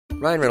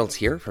Ryan Reynolds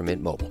here from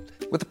Mint Mobile.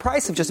 With the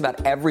price of just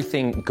about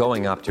everything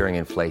going up during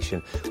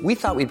inflation, we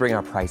thought we'd bring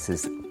our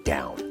prices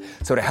down.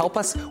 So to help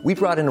us, we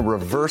brought in a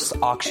reverse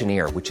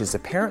auctioneer, which is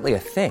apparently a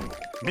thing.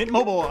 Mint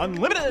Mobile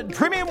Unlimited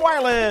Premium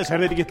Wireless. How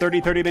to get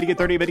 30, 30, bit to get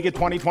 30, bit to get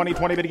 20, 20,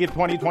 20, bit to get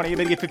 20, 20,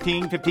 bit to get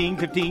 15, 15,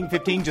 15,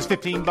 15, just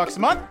 $15 a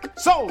month?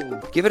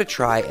 Sold! Give it a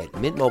try at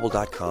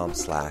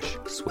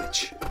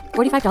mintmobile.com/switch.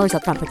 $45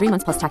 up front for 3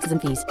 months plus taxes and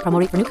fees. Promo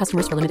rate for new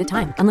customers for limited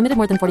time. Unlimited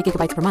more than 40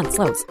 gigabytes per month.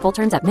 Slows full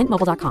terms at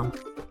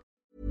mintmobile.com.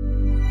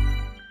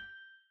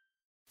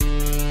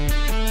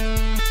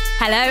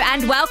 Hello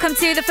and welcome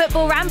to the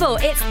Football Ramble.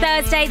 It's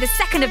Thursday, the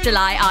 2nd of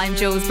July. I'm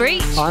Jules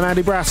Breach. I'm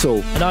Andy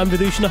Brassel. And I'm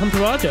Vidushan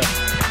Huntaraja.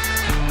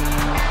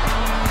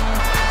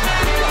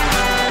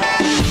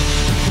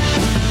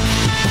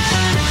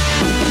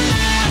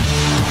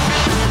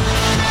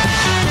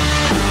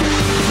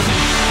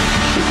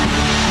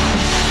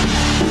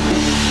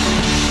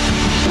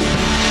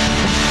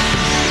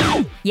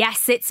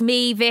 Yes, it's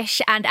me, Vish,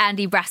 and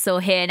Andy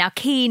Brassel here. Now,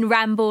 keen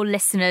Ramble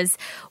listeners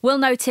will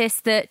notice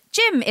that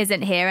Jim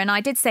isn't here, and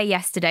I did say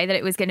yesterday that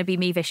it was going to be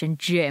me, Vish, and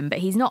Jim, but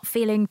he's not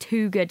feeling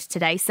too good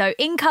today. So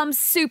in comes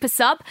super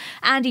sub,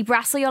 Andy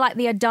Brassel. You're like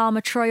the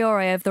Adama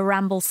Traore of the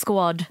Ramble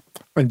squad.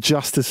 And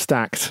just as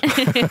stacked.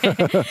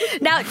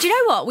 Now, do you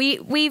know what?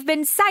 We've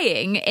been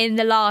saying in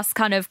the last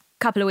kind of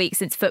couple of weeks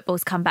since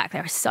football's come back,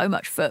 there is so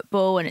much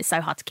football and it's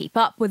so hard to keep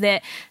up with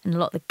it, and a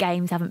lot of the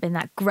games haven't been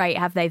that great,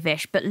 have they,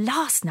 Vish? But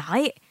last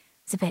night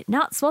it's a bit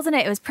nuts, wasn't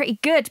it? It was pretty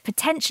good.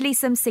 Potentially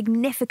some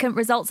significant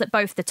results at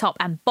both the top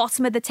and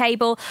bottom of the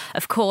table.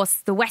 Of course,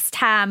 the West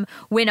Ham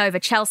win over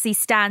Chelsea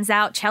stands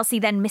out. Chelsea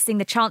then missing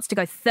the chance to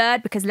go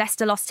third because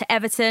Leicester lost to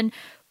Everton.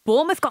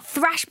 Bournemouth got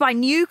thrashed by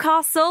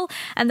Newcastle,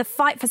 and the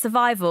fight for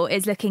survival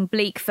is looking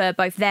bleak for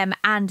both them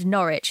and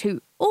Norwich,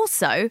 who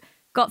also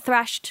got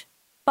thrashed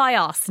by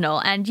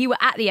Arsenal. And you were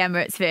at the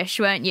Emirates,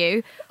 Vish, weren't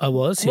you? I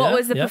was, yeah. What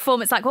was the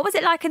performance like? What was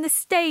it like in the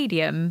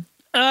stadium?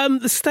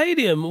 The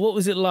stadium, what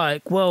was it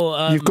like?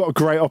 Well, you've got a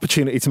great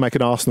opportunity to make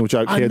an Arsenal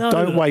joke here.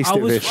 Don't waste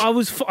it, Vish.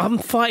 I'm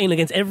fighting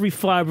against every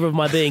fibre of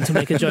my being to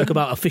make a joke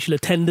about official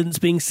attendance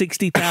being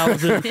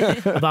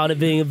 60,000, about it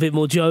being a bit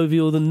more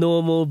jovial than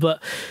normal.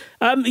 But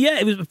yeah,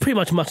 it was pretty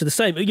much of the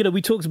same. You know,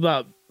 we talked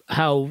about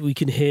how we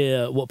can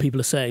hear what people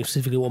are saying,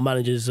 specifically what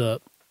managers are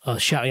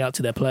shouting out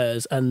to their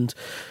players, and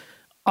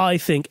I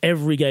think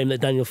every game that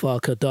Daniel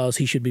Farke does,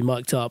 he should be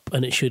mic'd up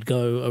and it should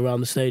go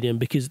around the stadium,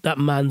 because that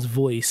man's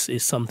voice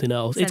is something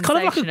else. It's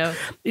kind of like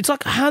it's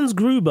like Hans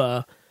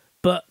Gruber,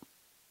 but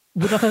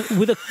with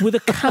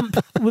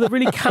a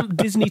really camp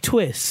Disney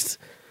twist.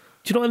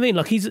 Do you know what I mean?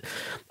 Like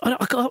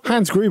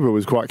Hans Gruber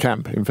was quite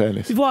camp, in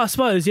fairness. Well, I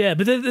suppose, yeah,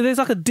 but there's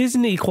like a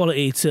Disney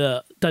quality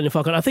to Daniel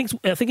Farke. And I think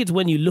it's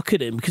when you look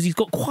at him, because he's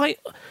got a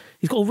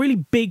really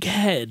big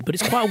head, but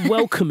it's quite a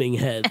welcoming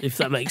head, if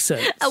that makes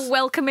sense. A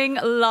welcoming,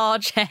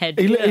 large head.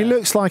 He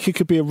looks like he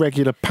could be a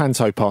regular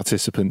panto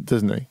participant,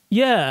 doesn't he?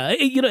 Yeah,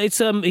 it's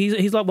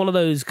he's like one of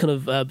those kind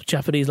of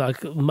Japanese like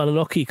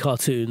Mononoke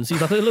cartoons.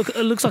 He's like it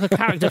looks like a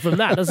character from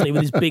that, doesn't he?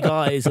 With his big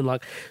eyes and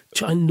like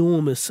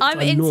ginormous. I'm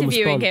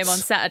interviewing him on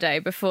Saturday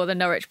before the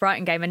Norwich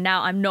Brighton game, and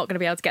now I'm not going to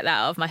be able to get that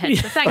out of my head.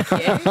 So thank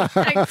you,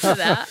 thanks for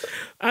that.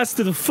 As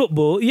to the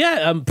football,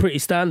 yeah, pretty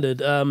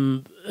standard.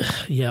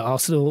 Yeah,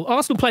 Arsenal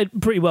played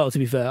pretty well, to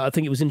be fair. I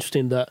think it was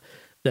interesting that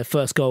their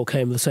first goal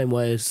came the same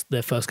way as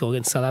their first goal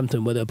against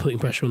Southampton, where they were putting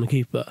pressure on the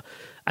keeper.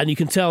 And you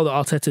can tell that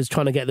Arteta's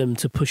trying to get them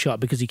to push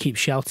up because he keeps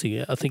shouting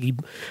it. I think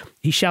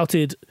he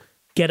shouted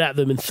 "get at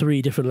them" in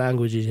 3 different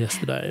languages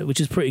yesterday, which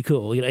is pretty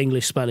cool. You know,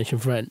 English, Spanish,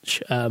 and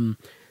French.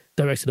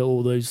 Directed at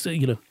all those,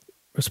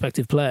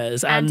 respective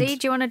players. Andy,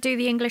 do you want to do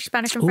the English,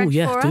 Spanish and French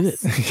for us?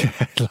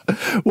 Do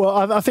it.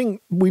 Well, I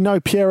think we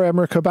know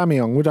Pierre-Emerick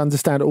Aubameyang would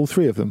understand all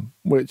 3 of them,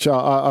 which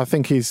I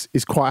think is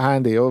quite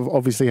handy,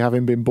 obviously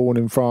having been born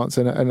in France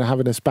and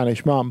having a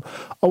Spanish mum.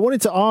 I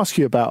wanted to ask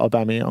you about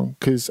Aubameyang,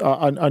 because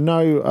I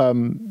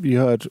know you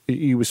heard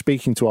you were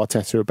speaking to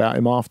Arteta about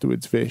him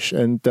afterwards, Vish,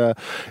 and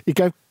he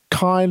gave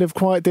kind of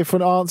quite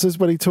different answers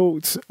when he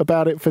talked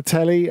about it for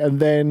telly and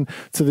then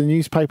to the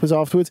newspapers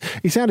afterwards.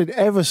 He sounded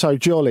ever so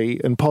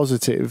jolly and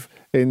positive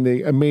in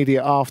the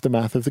immediate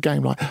aftermath of the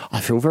game. Like, I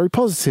feel very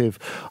positive.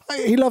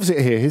 He loves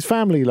it here. His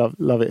family love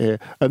it here.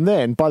 And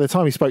then by the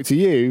time he spoke to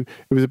you,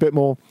 it was a bit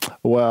more,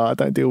 well, I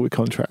don't deal with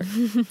contract.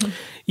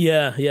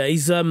 Yeah.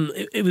 He's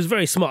it was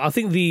very smart. I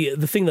think the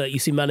thing that you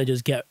see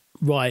managers get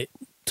right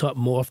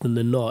more often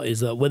than not is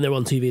that when they're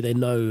on TV, they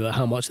know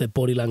how much their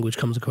body language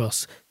comes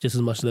across just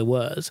as much as their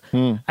words.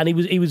 And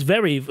he was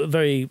very,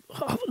 very,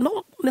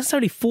 not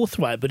necessarily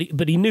forthright,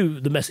 but he knew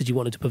the message he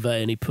wanted to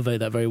convey, and he conveyed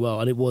that very well.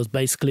 And it was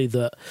basically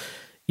that,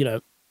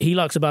 he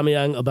likes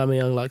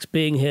Aubameyang likes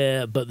being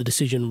here, but the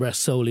decision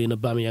rests solely in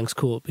Aubameyang's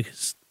court,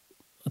 because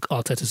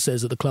Arteta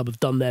says that the club have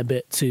done their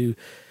bit to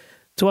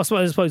I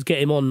suppose get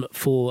him on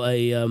for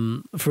a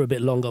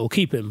bit longer, or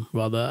keep him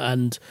rather.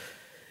 And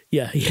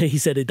yeah, he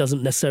said it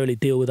doesn't necessarily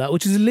deal with that,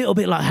 which is a little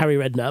bit like Harry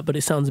Redknapp, but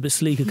it sounds a bit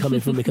sleeker coming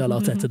from Mikel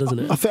Arteta, doesn't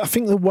it? I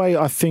think the way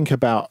I think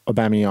about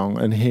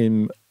Aubameyang and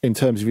him in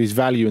terms of his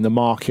value in the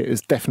market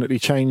has definitely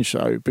changed,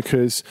 though,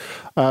 because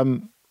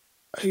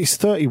he's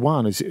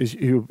 31, as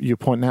you're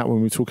pointing out when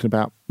we were talking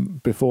about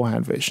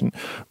beforehand, Vish. And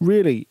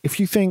really, if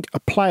you think a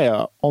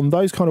player on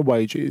those kind of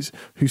wages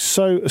who's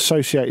so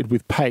associated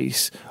with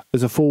pace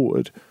as a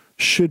forward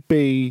should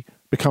be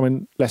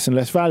becoming less and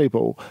less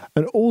valuable.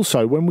 And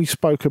also, when we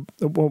spoke,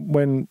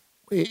 when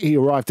he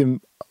arrived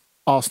in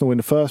Arsenal in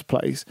the first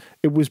place,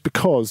 it was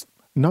because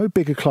no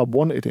bigger club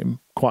wanted him,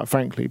 quite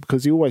frankly,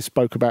 because he always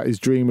spoke about his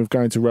dream of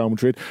going to Real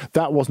Madrid.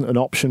 That wasn't an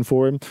option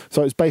for him.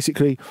 So it's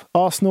basically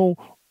Arsenal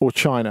or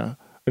China.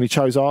 And he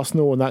chose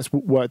Arsenal, and that's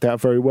worked out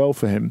very well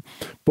for him.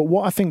 But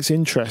what I think's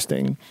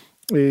interesting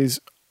is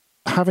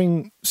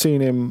having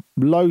seen him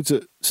loads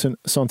at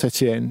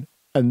Saint-Etienne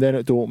and then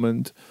at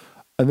Dortmund,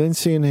 and then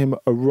seeing him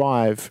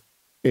arrive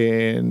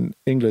in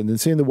England and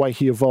seeing the way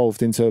he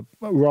evolved into,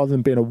 rather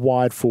than being a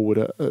wide forward,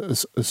 a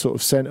sort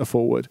of centre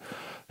forward,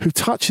 who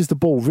touches the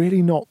ball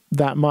really not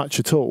that much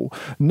at all.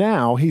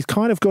 Now he's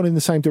kind of gone in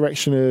the same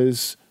direction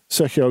as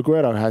Sergio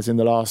Aguero has in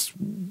the last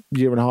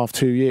year and a half,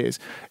 2 years,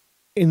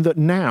 in that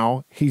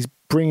now he's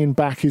bringing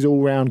back his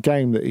all-round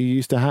game that he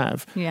used to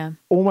have. Yeah.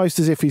 Almost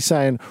as if he's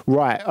saying,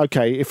 right,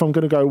 okay, if I'm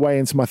going to go way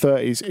into my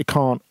 30s, it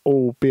can't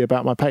all be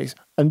about my pace.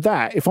 And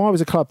that, if I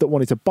was a club that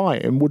wanted to buy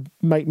him, would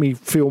make me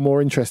feel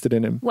more interested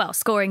in him. Well,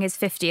 scoring his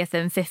 50th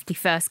and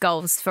 51st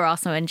goals for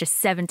Arsenal in just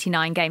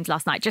 79 games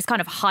last night just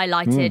kind of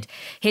highlighted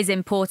his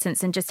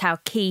importance and just how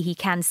key he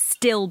can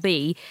still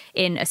be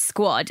in a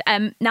squad.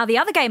 Now, the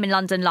other game in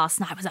London last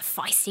night was a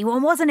feisty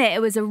one, wasn't it?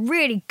 It was a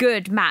really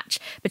good match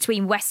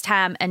between West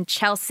Ham and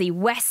Chelsea.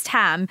 West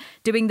Ham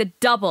doing the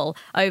double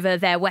over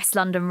their West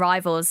London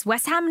rivals.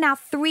 West Ham now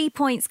 3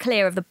 points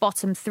clear of the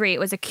bottom three. It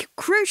was a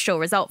crucial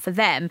result for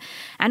them,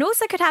 and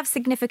also could have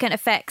significant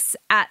effects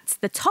at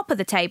the top of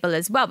the table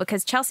as well,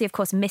 because Chelsea, of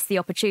course, missed the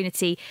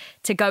opportunity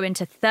to go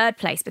into third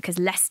place because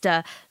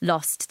Leicester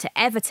lost to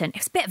Everton. It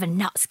was a bit of a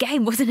nuts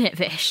game, wasn't it,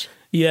 Vish?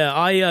 Yeah,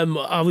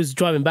 I was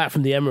driving back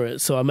from the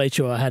Emirates, so I made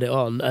sure I had it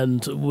on,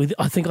 and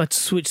I think I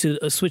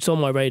switched on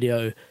my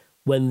radio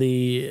when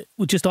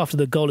just after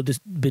the goal had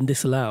been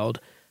disallowed,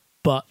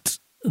 but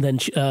then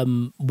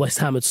West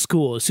Ham had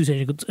scored.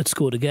 Souček had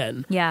scored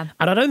again. Yeah,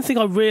 and I don't think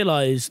I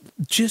realised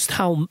just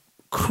how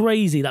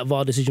crazy that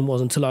VAR decision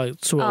was until I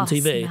saw it on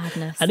TV.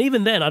 Madness. And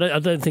even then, I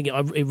don't think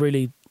it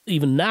really,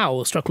 even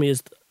now, struck me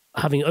as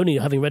having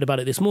read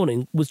about it this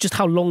morning, was just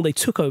how long they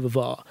took over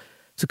VAR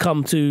to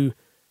come to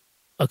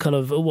a kind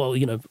of, well,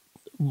 you know,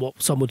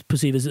 what some would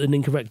perceive as an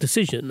incorrect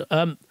decision.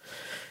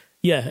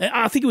 Yeah,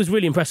 I think it was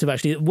really impressive,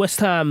 actually. West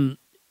Ham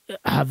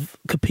have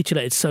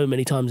capitulated so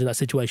many times in that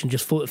situation,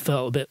 just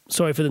felt a bit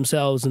sorry for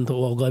themselves and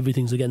thought, well,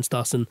 everything's against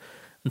us, and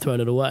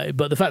thrown it away.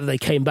 But the fact that they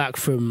came back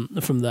from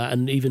that,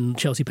 and even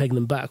Chelsea pegging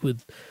them back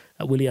with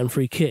a Willian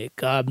free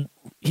kick, I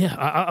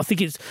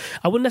think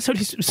I wouldn't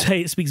necessarily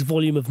say it speaks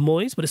volume of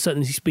Moyes, but it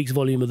certainly speaks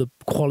volume of the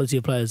quality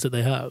of players that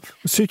they have.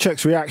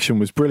 Souček's reaction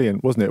was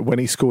brilliant, wasn't it, when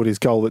he scored his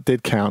goal that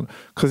did count,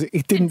 because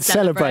he didn't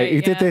celebrate.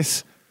 He did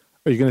this,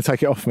 are you going to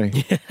take it off me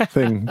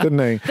thing, didn't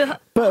he?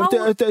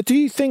 Do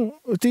you think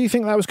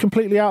that was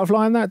completely out of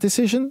line, that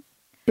decision?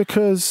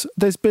 Because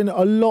there's been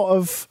a lot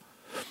of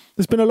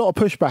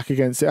pushback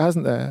against it,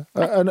 hasn't there?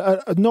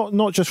 And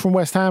not just from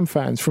West Ham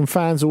fans, from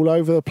fans all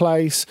over the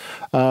place,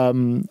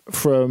 from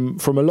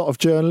a lot of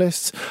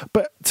journalists.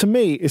 But to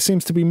me, it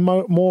seems to be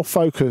more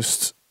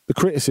focused, the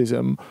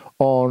criticism,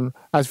 on,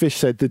 as Vish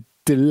said, the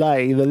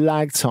delay, the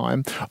lag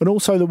time, and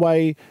also the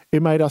way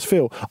it made us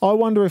feel. I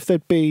wonder if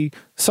there'd be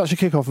such a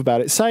kick-off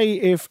about it. Say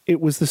if it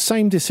was the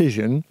same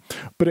decision,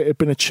 but it had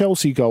been a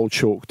Chelsea goal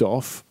chalked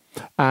off,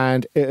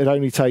 and it had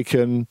only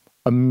taken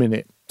a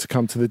minute to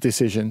come to the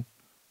decision.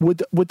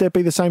 Would there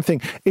be the same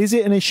thing? Is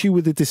it an issue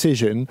with the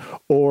decision,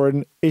 or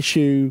an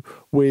issue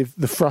with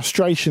the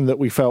frustration that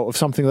we felt of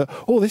something that,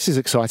 oh, this is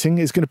exciting,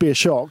 it's going to be a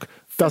shock,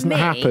 doesn't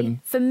happen?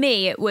 For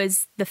me, it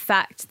was the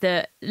fact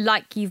that,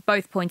 like you've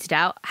both pointed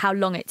out, how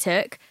long it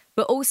took,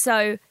 but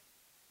also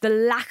the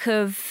lack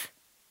of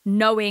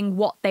knowing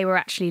what they were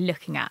actually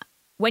looking at.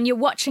 When you're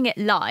watching it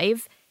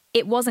live,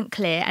 it wasn't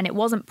clear and it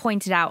wasn't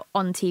pointed out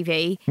on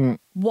TV.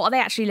 What are they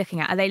actually looking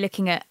at? Are they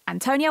looking at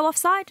Antonio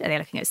offside? Are they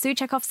looking at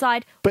Souček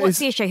offside? What's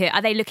the issue here?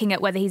 Are they looking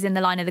at whether he's in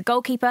the line of the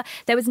goalkeeper?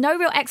 There was no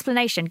real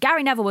explanation.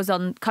 Gary Neville was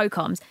on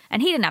co-coms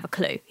and he didn't have a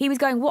clue. He was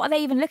going, what are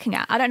they even looking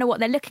at? I don't know what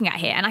they're looking at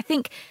here. And I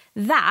think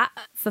that,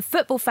 for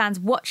football fans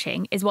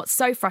watching, is what's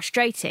so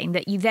frustrating,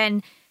 that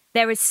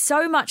there is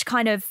so much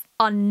kind of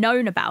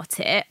unknown about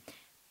it.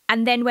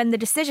 And then when the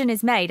decision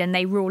is made and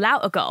they rule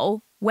out a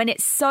goal, when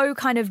it's so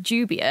kind of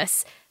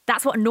dubious,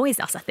 that's what annoys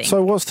us, I think.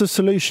 So what's the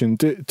solution?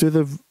 Do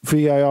the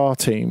VAR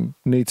team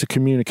need to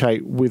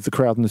communicate with the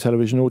crowd and the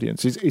television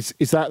audience?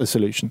 Is that the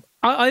solution?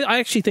 I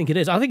actually think it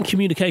is. I think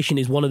communication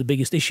is one of the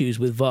biggest issues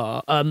with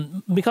VAR.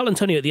 Mikel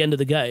Antonio, at the end of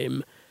the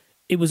game,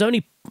 it was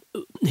only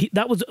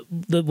that was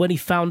when he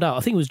found out. I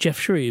think it was Jeff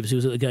Shreves who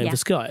was at the game for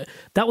Sky.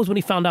 That was when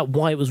he found out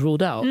why it was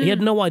ruled out. He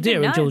had no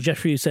idea until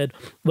Jeff Shreves said,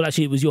 "Well,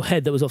 actually, it was your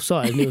head that was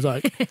offside." And he was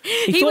like,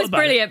 he was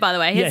brilliant, by the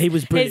way. He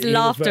was brilliant. His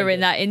laughter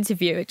in that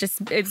interview, it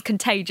was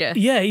contagious.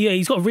 Yeah,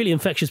 he's got a really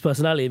infectious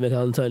personality,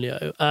 Mikel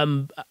Antonio.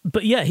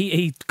 But yeah,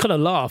 he kind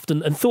of laughed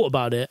and thought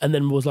about it, and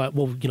then was like,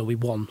 "Well, we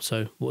won,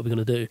 so what are we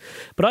going to do?"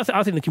 But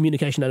I think the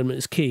communication element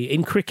is key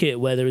in cricket,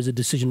 where there is a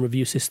decision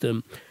review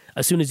system.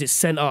 As soon as it's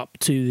sent up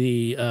to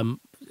the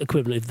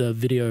equivalent of the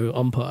video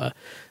umpire,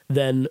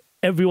 then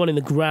everyone in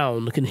the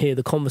ground can hear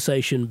the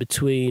conversation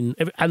between,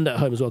 and at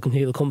home as well, can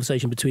hear the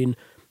conversation between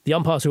the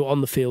umpires who are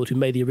on the field, who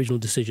made the original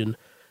decision,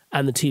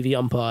 and the TV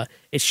umpire.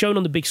 It's shown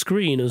on the big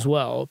screen as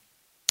well,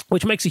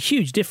 which makes a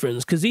huge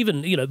difference, because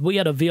even, we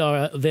had a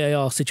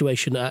VAR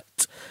situation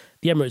at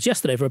the Emirates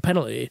yesterday for a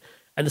penalty,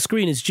 and the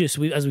screen is just,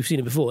 as we've seen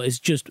it before, it's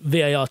just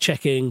VAR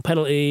checking,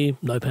 penalty,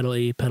 no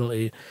penalty,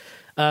 penalty.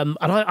 And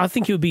I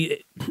think it would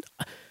be...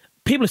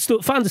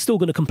 fans are still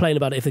going to complain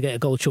about it if they get a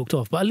goal chalked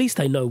off, but at least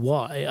they know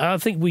why. I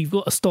think we've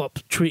got to stop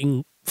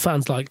treating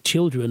fans like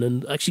children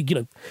and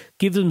actually,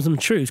 give them some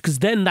truths, because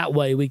then that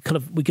way we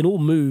can all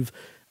move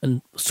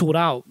and sort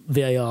out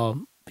VAR,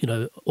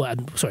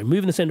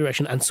 move in the same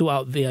direction and sort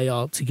out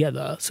VAR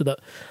together, so that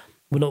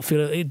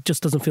it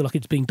just doesn't feel like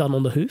it's being done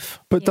on the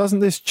hoof. But doesn't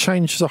this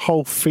change the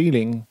whole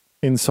feeling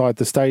inside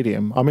the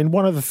stadium? I mean,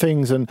 one of the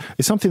things, and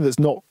it's something that's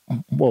not,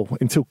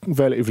 until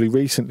relatively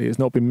recently, it's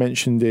not been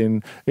mentioned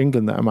in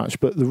England that much,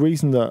 but the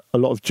reason that a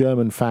lot of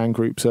German fan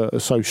groups are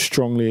so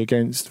strongly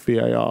against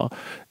VAR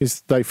is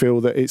they feel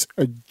that it's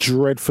a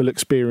dreadful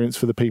experience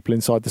for the people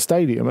inside the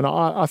stadium. And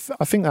I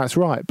think that's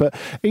right. But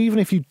even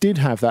if you did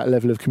have that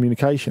level of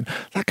communication,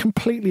 that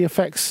completely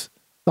affects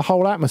the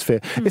whole atmosphere.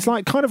 It's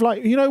kind of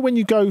like, when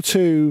you go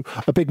to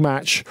a big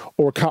match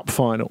or a cup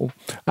final,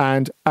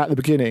 and at the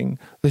beginning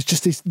there's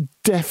just this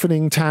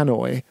deafening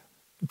tannoy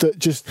that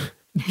just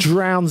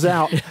drowns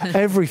out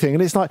everything,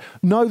 and it's like,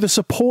 no, the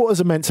supporters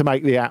are meant to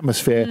make the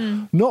atmosphere,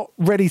 not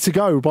Ready to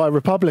Go by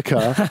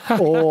Republica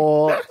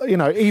or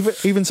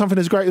even something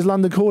as great as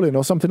London Calling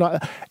or something like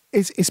that.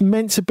 It's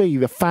meant to be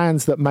the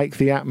fans that make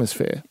the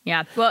atmosphere.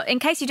 Yeah. Well, in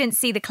case you didn't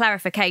see the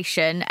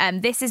clarification,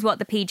 this is what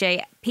the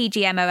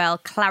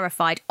PGMOL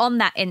clarified on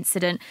that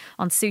incident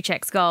on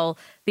Souček's goal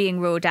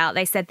being ruled out.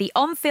 They said the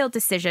on-field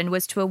decision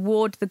was to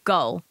award the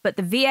goal, but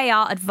the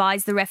VAR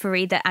advised the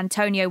referee that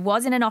Antonio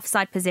was in an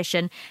offside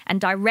position and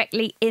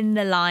directly in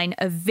the line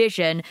of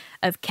vision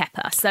of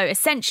Kepa. So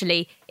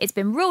essentially, it's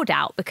been ruled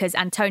out because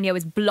Antonio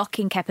was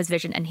blocking Kepa's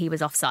vision and he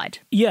was offside.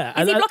 Yeah.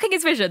 Is he blocking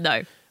his vision,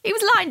 though? He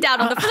was lying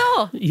down on the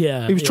floor.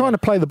 Yeah, he was trying to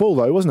play the ball,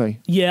 though, wasn't he?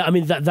 Yeah, I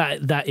mean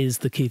that is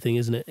the key thing,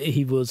 isn't it?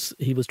 He was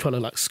trying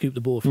to scoop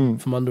the ball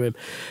from under him.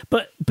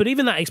 But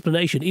even that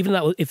explanation,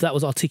 if that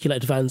was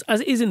articulated to fans, as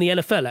it is in the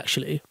NFL,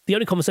 actually, the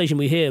only conversation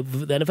we hear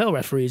with the NFL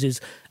referees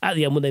is at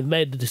the end when they've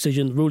made the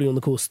decision, ruling on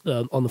the course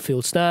on the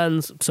field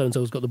stands, so and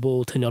so's got the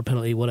ball, 10-yard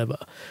penalty, whatever.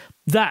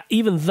 That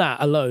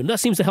alone,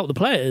 that seems to help the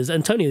players.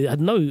 Antonio had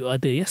no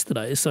idea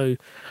yesterday, so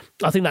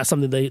I think that's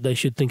something they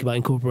should think about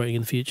incorporating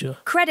in the future.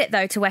 Credit,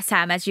 though, to West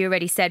Ham, as you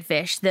already said,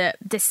 Vish, that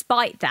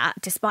despite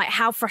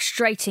how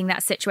frustrating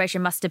that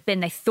situation must have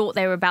been, they thought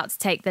they were about to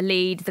take the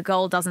lead, the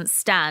goal doesn't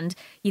stand.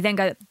 You then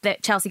go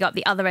that Chelsea got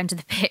the other end of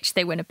the pitch,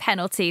 they win a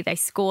penalty, they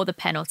score the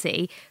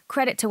penalty.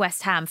 Credit to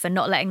West Ham for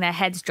not letting their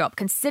heads drop,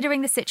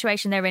 considering the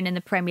situation they're in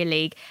the Premier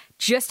League,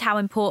 just how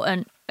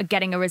important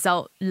getting a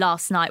result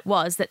last night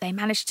was, that they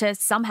managed to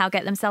somehow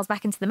get themselves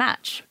back into the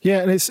match. Yeah,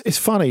 and it's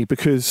funny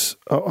because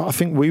I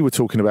think we were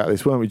talking about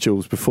this, weren't we,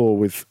 Jules, before,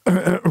 with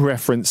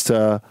reference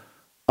to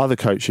other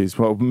coaches.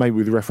 Well, maybe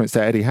with reference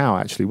to Eddie Howe,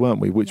 actually, weren't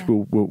we? Which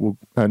we'll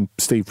and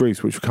Steve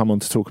Bruce, which we'll come on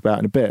to talk about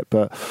in a bit.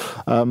 But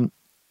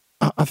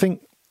I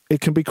think it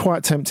can be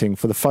quite tempting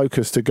for the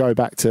focus to go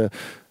back to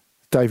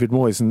David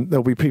Moyes, and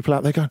there'll be people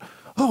out there going,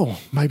 "Oh,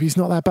 maybe he's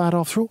not that bad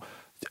after all."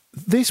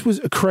 This was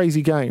a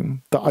crazy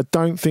game that I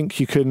don't think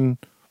you can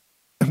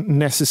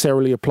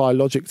necessarily apply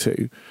logic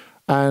to.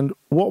 And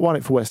what won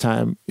it for West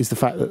Ham is the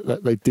fact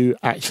that they do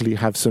actually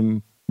have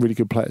some really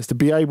good players. To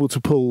be able to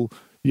pull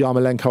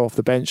Yarmolenko off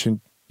the bench, and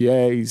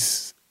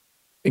he's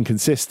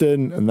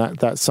inconsistent, and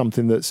that's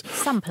something that's...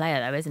 Some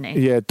player, though, isn't he?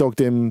 Yeah, dogged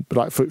him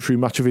through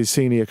much of his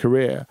senior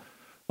career.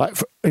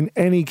 In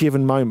any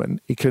given moment,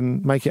 he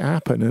can make it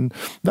happen. And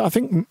I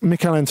think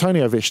Mikel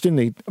Antonio, didn't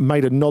he,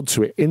 made a nod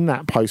to it in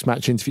that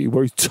post-match interview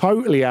where he's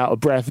totally out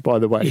of breath, by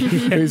the way.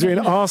 He was being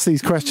asked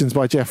these questions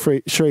by Jeff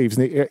Shreves,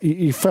 and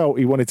he felt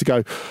he wanted to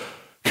go,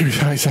 "Give me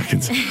 30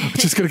 seconds. I'm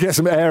just going to get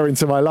some air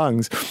into my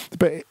lungs."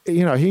 But,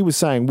 he was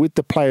saying, with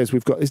the players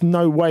we've got, there's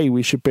no way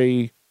we should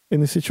be in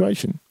this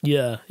situation.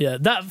 Yeah.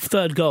 That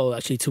third goal,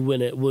 actually, to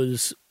win it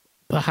was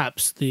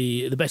perhaps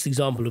the best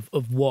example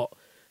of what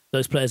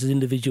those players as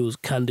individuals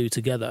can do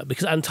together,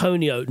 because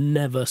Antonio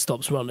never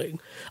stops running.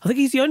 I think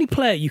he's the only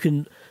player you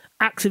can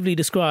actively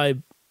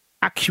describe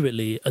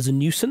accurately as a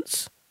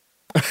nuisance.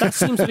 That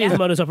seems to be his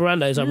modus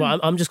operandi. He's like, right,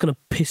 I'm just going to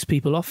piss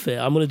people off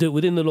here. I'm going to do it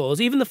within the laws.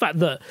 Even the fact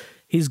that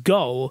his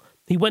goal,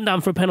 he went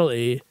down for a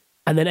penalty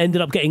and then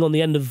ended up getting on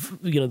the end of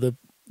the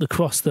the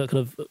cross that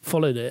kind of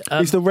followed it.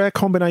 He's the rare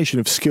combination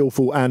of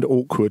skillful and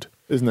awkward,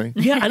 isn't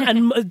he? Yeah,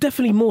 and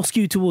definitely more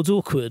skewed towards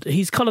awkward.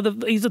 He's kind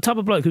of he's the type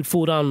of bloke who'd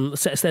fall down a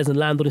set of stairs and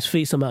land on his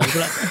feet somehow. He'd be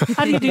like,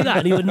 how do you do that?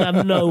 And he wouldn't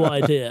have no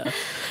idea.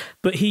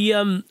 But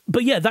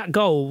that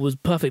goal was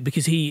perfect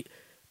because he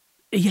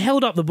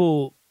held up the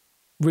ball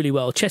really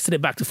well, chested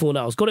it back to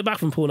Fornals, got it back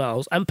from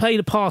Fornals, and played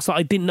a pass that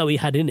I didn't know he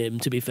had in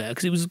him, to be fair,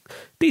 because it was a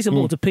decent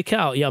ball to pick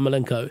out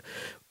Yarmolenko.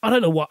 I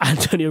don't know what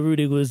Antonio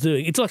Rudiger was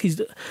doing. It's like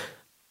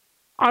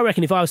I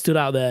reckon if I was stood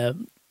out there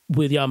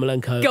with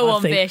Yarmolenko... Go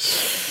on,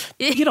 Vish.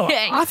 You know,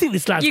 I think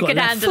this lad's got a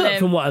left foot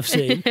from what I've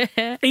seen.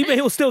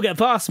 He'll still get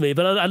past me,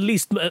 but at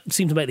least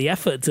seem to make the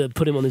effort to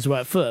put him on his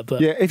right foot.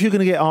 But yeah, if you're going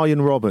to get Arjen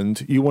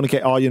Robben, you want to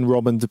get Arjen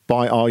Robben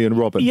by Arjen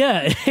Robben.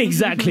 Yeah,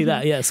 exactly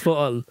that. Yeah, spot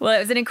on. Well, it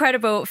was an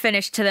incredible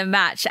finish to the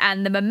match,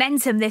 and the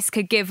momentum this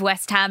could give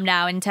West Ham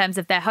now in terms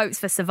of their hopes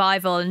for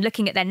survival. And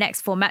looking at their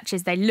next 4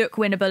 matches, they look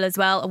winnable as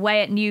well.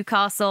 Away at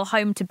Newcastle,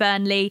 home to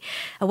Burnley,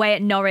 away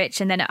at Norwich,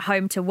 and then at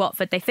home to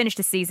Watford. They finished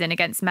the season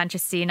against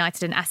Manchester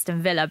United and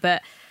Aston Villa,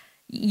 but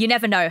you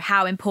never know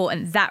how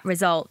important that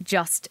result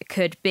just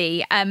could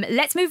be.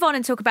 Let's move on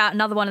and talk about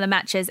another one of the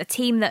matches, a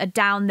team that are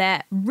down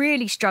there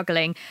really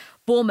struggling.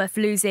 Bournemouth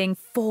losing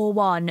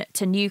 4-1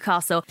 to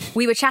Newcastle.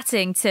 We were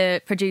chatting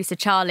to producer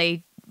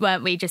Charlie,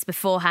 weren't we, just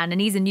beforehand, and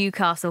he's a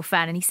Newcastle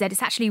fan, and he said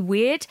it's actually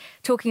weird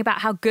talking about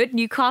how good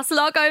Newcastle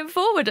are going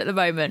forward at the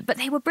moment, but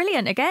they were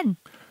brilliant again.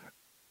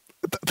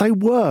 They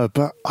were,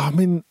 but I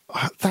mean,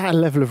 that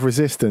level of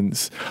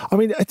resistance. I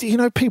mean, you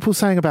know, people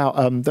saying about,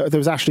 there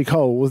was Ashley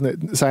Cole,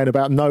 wasn't it, saying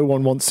about no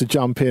one wants to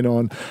jump in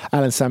on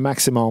Alain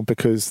Saint-Maximin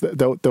because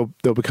they'll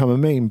become a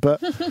meme.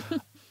 But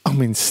I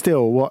mean,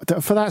 still,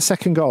 for that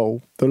second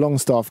goal, the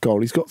Longstaff goal,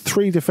 he's got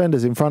 3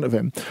 defenders in front of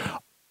him.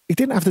 He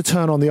didn't have to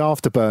turn on the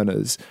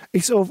afterburners. He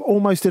sort of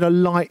almost did a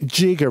light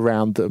jig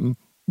around them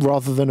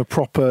rather than a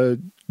proper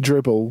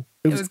dribble.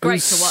 It was great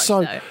to watch,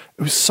 though.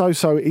 It was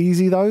so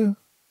easy, though.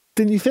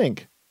 Didn't you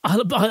think? I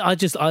love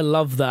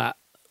that.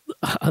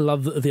 I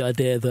love the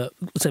idea that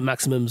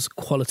Saint-Maximum's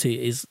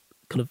quality is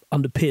kind of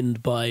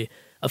underpinned by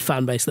a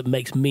fan base that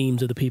makes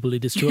memes of the people he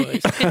destroys.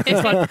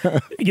 It's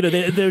like, you know,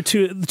 there are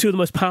two of the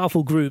most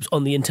powerful groups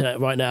on the internet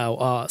right now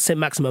are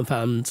Saint-Maximum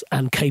fans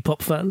and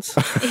K-pop fans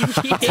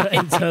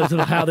in terms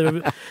of how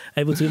they're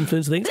able to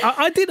influence things.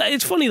 I did.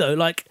 It's funny though,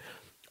 like,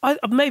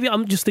 maybe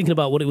I'm just thinking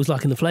about what it was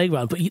like in the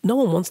playground, but no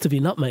one wants to be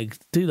nutmegged,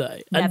 do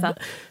they? Never. And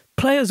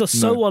players are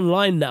so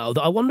online now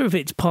that I wonder if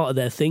it's part of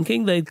their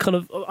thinking. They kind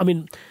of, I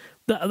mean,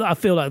 I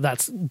feel like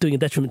that's doing a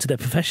detriment to their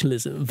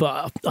professionalism,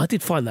 but I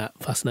did find that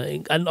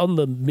fascinating. And on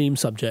the meme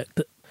subject,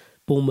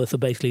 Bournemouth are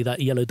basically that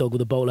yellow dog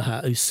with a bowler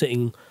hat who's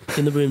sitting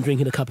in the room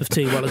drinking a cup of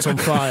tea while it's on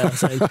fire,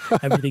 saying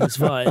everything's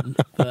fine.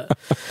 But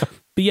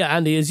yeah,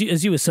 Andy, as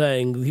you were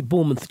saying,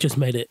 Bournemouth just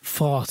made it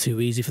far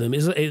too easy for them.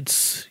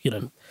 It's you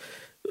know,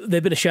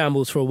 they've been a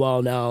shambles for a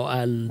while now,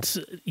 and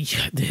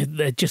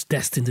they're just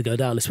destined to go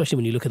down, especially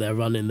when you look at their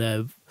run in.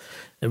 They're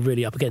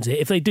really up against it.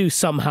 If they do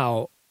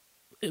somehow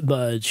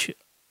emerge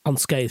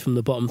unscathed from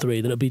the bottom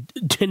 3, then it'll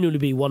genuinely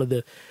be one of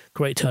the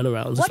great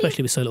turnarounds,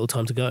 especially with so little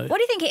time to go. What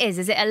do you think it is?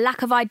 Is it a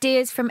lack of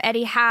ideas from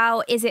Eddie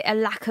Howe? Is it a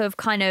lack of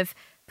kind of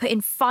putting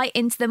fight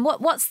into them?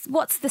 What's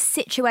the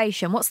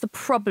situation? What's the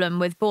problem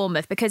with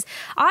Bournemouth? Because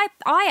I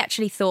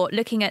actually thought,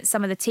 looking at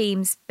some of the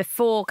teams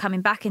before coming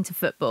back into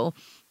football,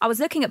 I was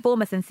looking at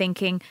Bournemouth and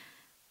thinking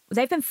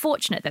they've been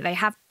fortunate that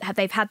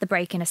they've had the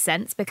break in a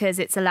sense, because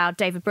it's allowed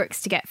David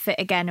Brooks to get fit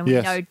again, and we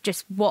know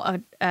just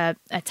what a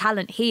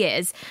talent he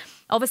is.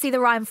 Obviously, the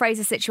Ryan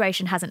Fraser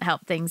situation hasn't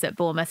helped things at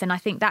Bournemouth, and I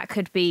think that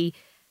could be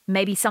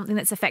maybe something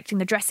that's affecting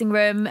the dressing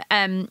room.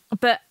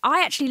 But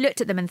I actually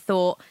looked at them and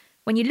thought,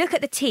 when you look at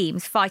the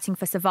teams fighting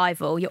for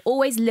survival, you're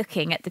always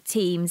looking at the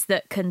teams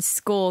that can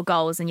score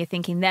goals, and you're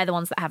thinking they're the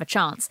ones that have a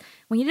chance.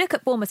 When you look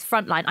at Bournemouth's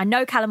front line, I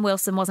know Callum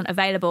Wilson wasn't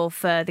available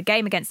for the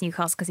game against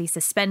Newcastle because he's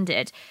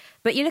suspended,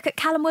 but you look at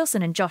Callum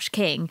Wilson and Josh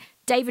King,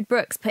 David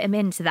Brooks put him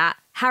into that,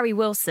 Harry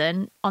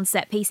Wilson on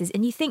set pieces,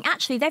 and you think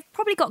actually they've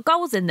probably got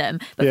goals in them,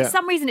 but for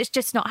some reason it's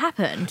just not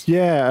happened.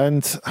 Yeah,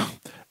 and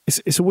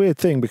it's a weird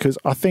thing, because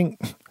I think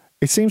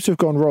it seems to have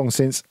gone wrong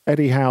since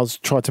Eddie Howe's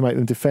tried to make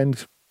them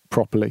defend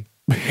properly.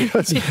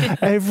 Because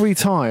every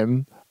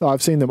time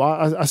I've seen them,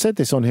 I said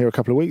this on here a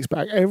couple of weeks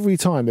back, every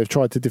time they've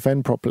tried to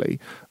defend properly,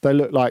 they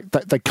look like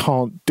they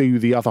can't do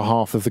the other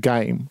half of the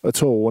game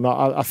at all. And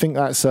I think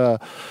that's a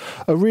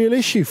real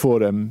issue for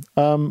them.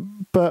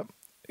 But,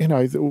 you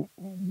know,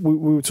 we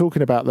were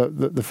talking about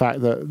the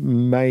fact that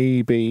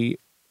maybe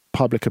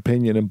public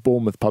opinion, and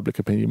Bournemouth public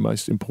opinion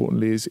most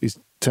importantly, is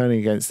turning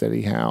against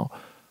Eddie Howe.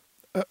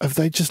 Have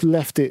they just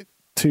left it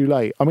too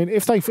late? I mean,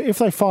 if they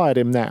fired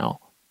him now,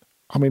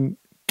 I mean,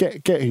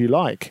 Get who you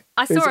like.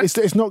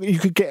 It's not. You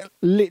could get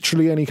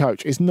literally any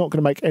coach. It's not going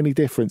to make any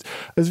difference.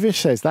 As Vish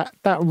says, that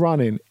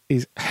running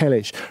is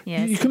hellish.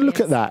 Yes, you can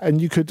look at that,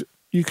 and you could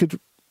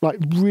like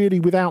really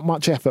without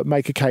much effort,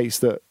 make a case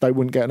that they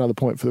wouldn't get another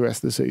point for the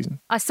rest of the season.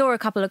 I saw a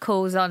couple of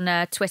calls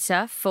on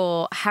Twitter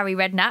for Harry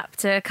Redknapp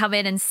to come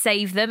in and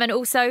save them, and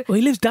also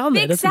he lives down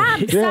there, Big doesn't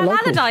he? Sam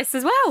local. Allardyce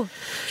as well.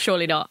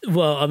 Surely not.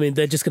 Well, I mean,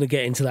 they're just going to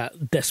get into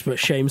that desperate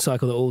shame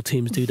cycle that all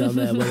teams do down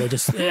there, where they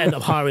just end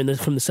up hiring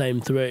from the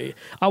same three.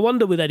 I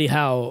wonder with Eddie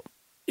Howe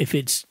if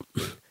it's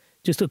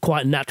just a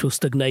quite natural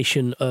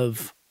stagnation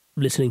of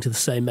listening to the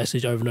same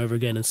message over and over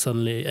again,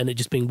 and it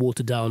just being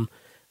watered down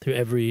through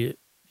every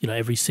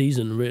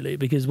season, really.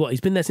 Because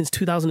he's been there since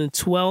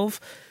 2012.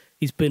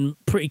 He's been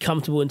pretty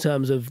comfortable in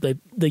terms of they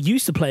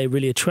used to play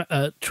really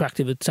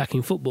attractive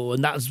attacking football,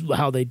 and that's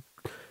how they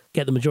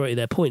get the majority of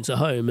their points at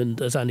home. And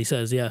as Andy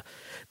says,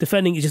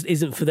 defending just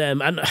isn't for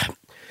them. And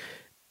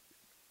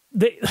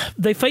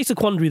they face a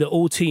quandary that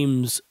all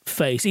teams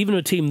face, even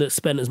a team that's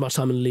spent as much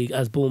time in the league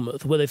as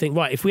Bournemouth, where they think,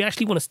 right, if we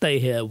actually want to stay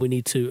here, we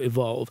need to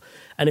evolve.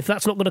 And if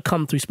that's not going to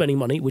come through spending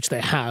money, which they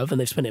have, and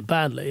they've spent it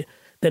badly,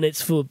 then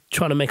it's for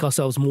trying to make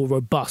ourselves more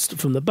robust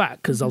from the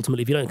back, because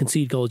ultimately if you don't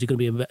concede goals, you're going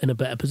to be in a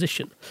better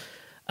position.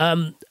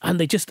 And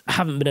they just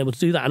haven't been able to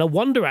do that. And I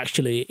wonder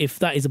actually if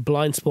that is a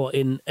blind spot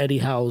in Eddie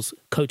Howe's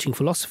coaching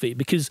philosophy,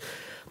 because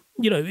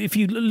if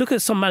you look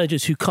at some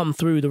managers who come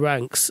through the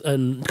ranks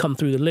and come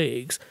through the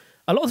leagues,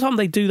 a lot of the time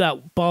they do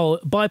that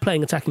by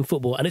playing attacking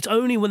football, and it's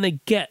only when they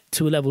get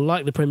to a level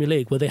like the Premier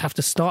League where they have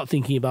to start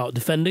thinking about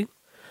defending.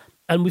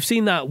 And we've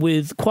seen that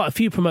with quite a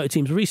few promoted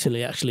teams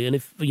recently, actually. And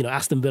if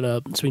Aston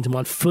Villa spring to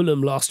mind,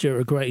 Fulham last year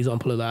are a great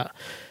example of that.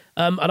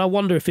 And I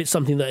wonder if it's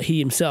something that he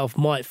himself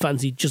might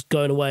fancy just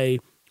going away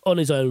on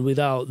his own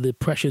without the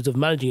pressures of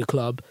managing a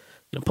club,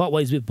 part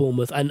ways with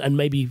Bournemouth, and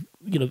maybe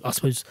I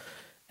suppose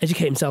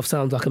educate himself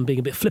sounds like I'm being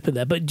a bit flippant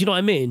there, but do you know what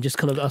I mean? Just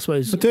kind of, I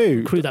suppose,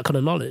 accrue that kind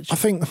of knowledge. I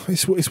think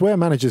it's where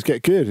managers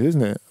get good,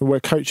 isn't it? Where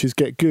coaches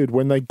get good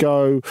when they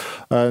go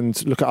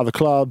and look at other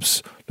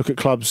clubs, look at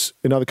clubs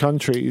in other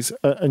countries,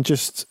 and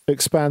just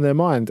expand their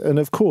mind. And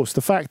of course,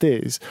 the fact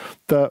is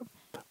that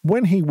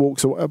when he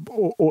walks away,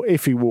 or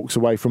if he walks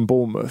away from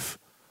Bournemouth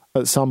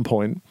at some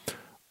point,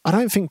 I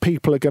don't think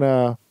people are going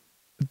to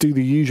do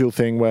the usual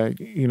thing where,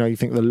 you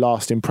think the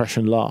last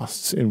impression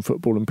lasts in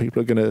football and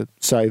people are going to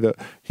say that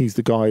he's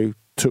the guy who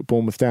took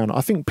Bournemouth down. I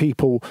think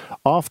people,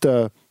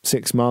 after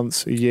 6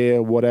 months, a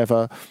year,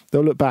 whatever,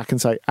 they'll look back and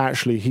say,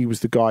 actually, he was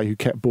the guy who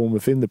kept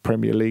Bournemouth in the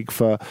Premier League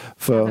for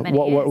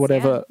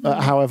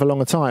however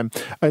long a time.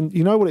 And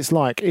you know what it's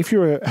like? If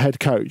you're a head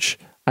coach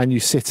and you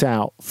sit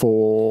out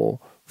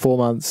for 4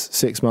 months,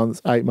 6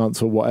 months, 8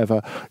 months or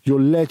whatever, your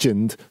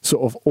legend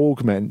sort of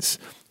augments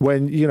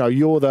when,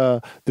 you're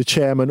the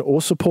chairman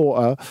or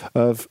supporter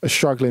of a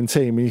struggling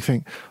team and you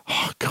think,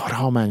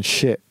 oh man,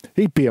 shit,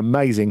 he'd be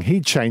amazing.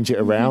 He'd change it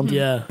around.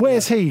 Yeah.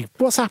 Where's he?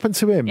 What's happened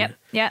to him?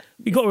 Yep.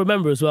 You've got to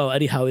remember as well,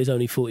 Eddie Howe is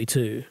only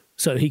 42.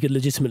 So he could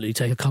legitimately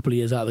take a couple of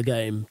years out of the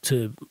game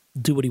to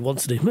do what he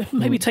wants to do.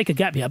 Maybe take a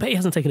gap year. I bet he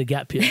hasn't taken a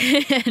gap year.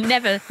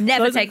 never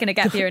taken a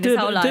gap year in his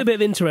whole life. Do a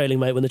bit of interrailing,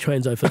 mate, when the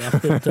trains open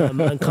up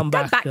and come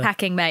back.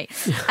 Backpacking, mate.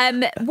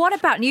 What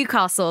about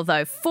Newcastle,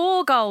 though?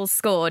 4 goals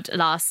scored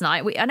last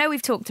night. I know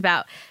we've talked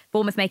about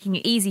Bournemouth making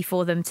it easy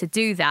for them to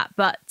do that,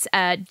 but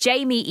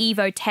Jamie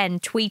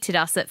Evo10 tweeted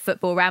us at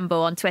Football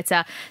Ramble on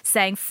Twitter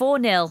saying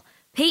 4-0.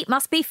 Pete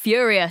must be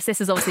furious. This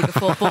is obviously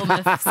before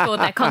Bournemouth scored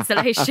their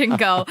consolation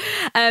goal.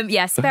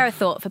 Spare a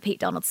thought for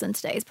Pete Donaldson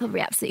today. He's probably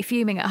absolutely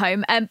fuming at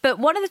home. But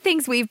one of the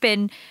things we've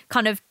been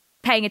kind of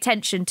paying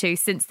attention to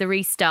since the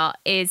restart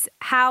is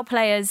how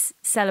players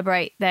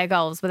celebrate their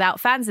goals without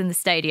fans in the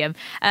stadium.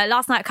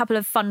 Last night, a couple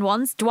of fun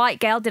ones. Dwight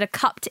Gale did a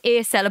cupped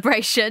ear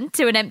celebration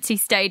to an empty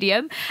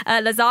stadium.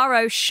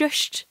 Lazaro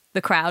shushed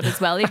the crowd as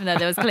well, even though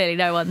there was clearly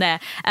no one there.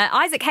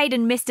 Isaac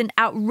Hayden missed an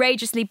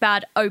outrageously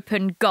bad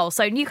open goal.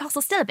 So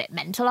Newcastle still a bit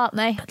mental, aren't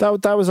they?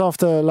 That was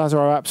after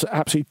Lazaro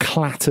absolutely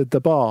clattered the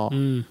bar.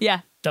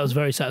 Yeah. That was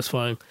very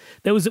satisfying.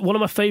 There was one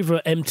of my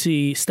favourite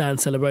empty stand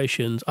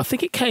celebrations. I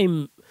think it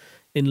came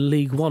in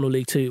League One or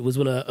League Two. It was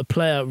when a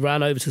player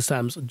ran over to the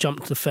stands,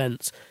 jumped to the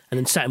fence, and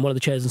then sat in one of the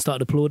chairs and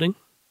started applauding.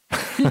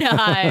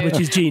 No,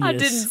 which is genius. I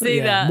didn't see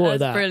that. More That's of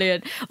that.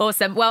 Brilliant.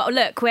 Awesome. Well,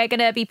 look, we're going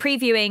to be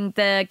previewing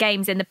the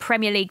games in the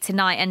Premier League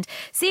tonight and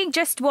seeing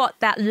just what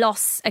that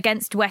loss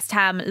against West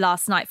Ham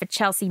last night for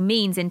Chelsea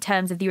means in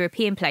terms of the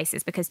European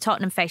places, because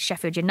Tottenham face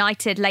Sheffield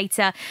United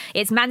later.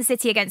 It's Man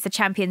City against the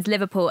champions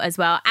Liverpool as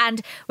well.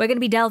 And we're going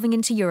to be delving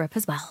into Europe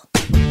as well.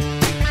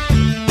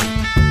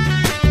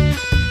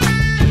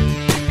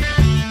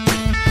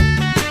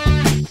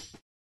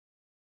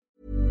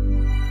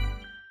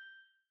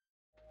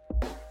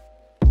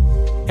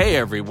 Hey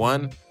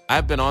everyone,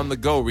 I've been on the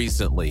go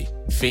recently.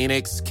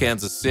 Phoenix,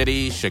 Kansas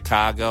City,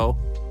 Chicago.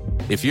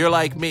 If you're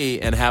like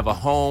me and have a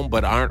home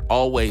but aren't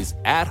always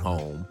at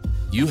home,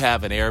 you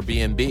have an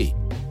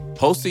Airbnb.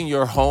 Hosting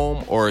your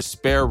home or a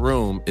spare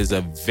room is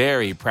a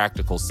very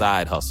practical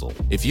side hustle.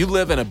 If you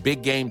live in a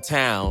big game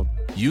town,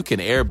 you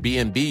can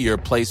Airbnb your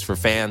place for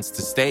fans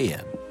to stay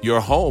in. Your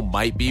home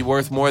might be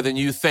worth more than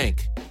you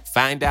think.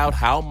 Find out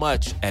how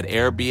much at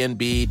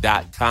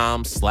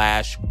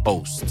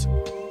airbnb.com/host.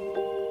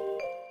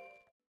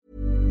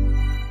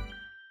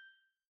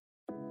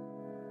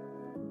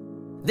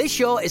 This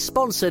show is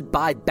sponsored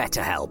by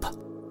BetterHelp.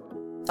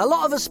 A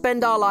lot of us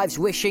spend our lives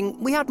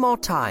wishing we had more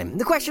time.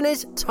 The question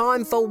is,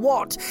 time for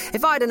what?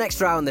 If I had an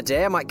extra hour in the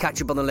day, I might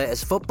catch up on the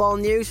latest football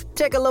news,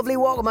 take a lovely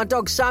walk with my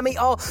dog Sammy,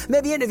 or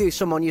maybe interview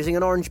someone using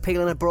an orange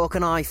peel and a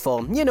broken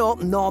iPhone. You know,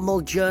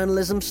 normal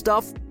journalism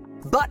stuff.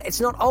 But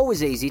it's not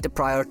always easy to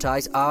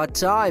prioritise our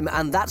time,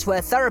 and that's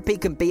where therapy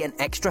can be an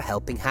extra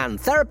helping hand.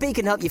 Therapy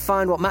can help you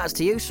find what matters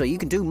to you so you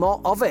can do more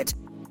of it.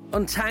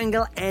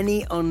 Untangle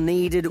any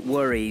unneeded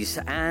worries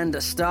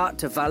and start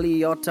to value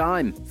your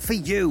time for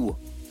you.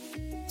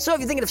 So if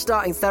you're thinking of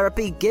starting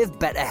therapy, give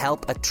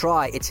BetterHelp a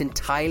try. It's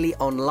entirely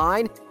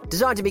online,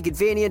 designed to be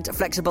convenient,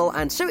 flexible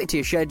and suited to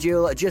your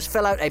schedule. Just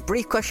fill out a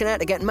brief questionnaire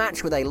to get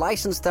matched with a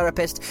licensed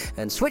therapist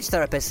and switch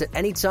therapists at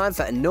any time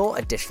for no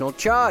additional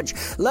charge.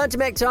 Learn to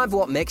make time for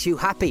what makes you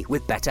happy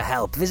with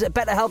BetterHelp. Visit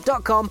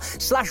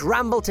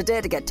betterhelp.com/ramble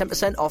today to get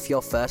 10% off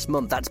your first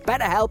month. That's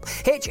BetterHelp,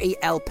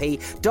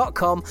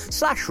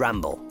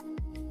 HELP.com/ramble.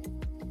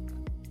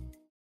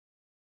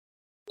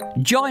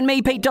 Join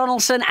me, Pete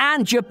Donaldson,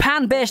 and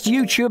Japan-based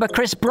YouTuber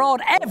Chris Broad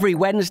every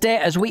Wednesday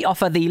as we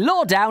offer the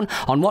lowdown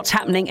on what's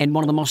happening in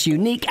one of the most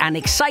unique and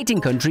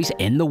exciting countries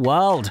in the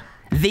world.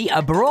 The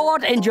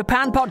Abroad in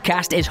Japan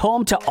podcast is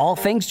home to all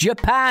things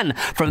Japan,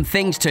 from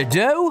things to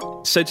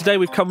do... So today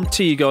we've come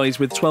to you guys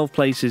with 12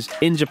 places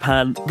in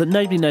Japan that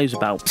nobody knows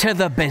about. ...to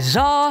the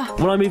bizarre...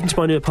 When I moved into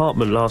my new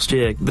apartment last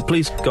year, the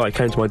police guy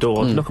came to my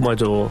door, knocked on my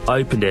door, I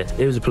opened it,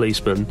 it was a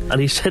policeman,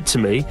 and he said to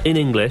me, in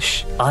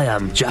English, "I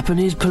am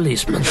Japanese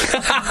policeman."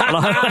 And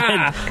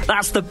I went,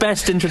 that's the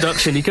best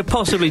introduction you could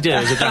possibly do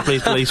as a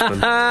Japanese policeman.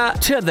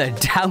 To the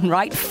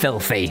downright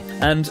filthy.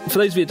 And for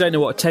those of you that don't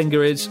know what a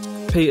tenga is,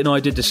 Pete and I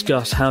did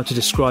discuss how to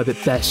describe it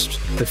best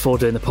before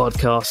doing the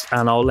podcast,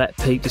 and I'll let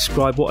Pete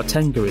describe what a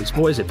tenga is.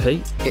 What is it,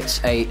 Pete?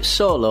 It's a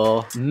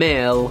solo,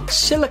 male,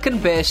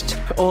 silicon-based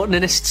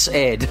onanist's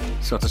aid,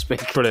 so to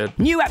speak. Brilliant.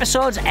 New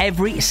episodes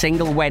every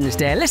single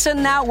Wednesday.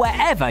 Listen now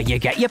wherever you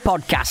get your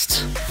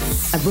podcasts.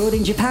 Abroad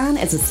in Japan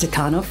is a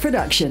Stakhanov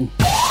production.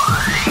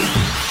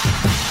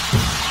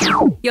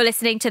 You're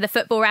listening to the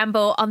Football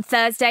Ramble on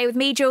Thursday with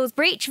me, Jules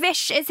Breach.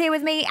 Vish is here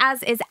with me,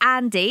 as is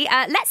Andy.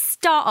 Let's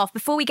start off,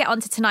 before we get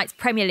on to tonight's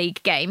Premier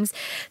League games.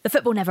 The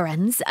football never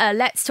ends.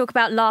 Let's talk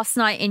about last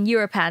night in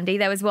Europe, Andy.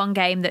 There was one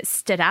game that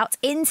stood out.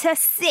 Inter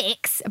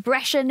 6,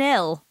 Brescia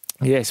 0.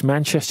 Yes,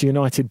 Manchester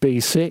United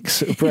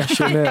B6,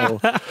 Brescia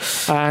 0.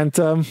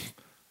 And...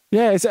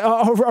 yeah,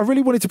 I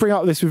really wanted to bring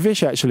up this with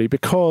Vish, actually,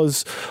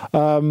 because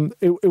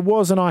it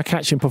was an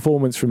eye-catching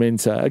performance from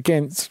Inter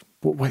against...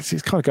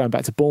 It's kind of going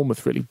back to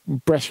Bournemouth, really.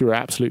 Brescia are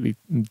absolutely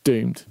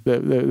doomed.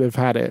 They've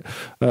had it.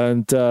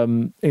 And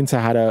Inter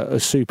had a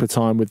super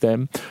time with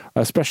them,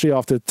 especially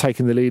after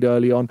taking the lead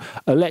early on.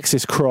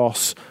 Alexis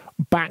Cross,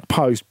 back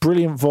post,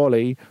 brilliant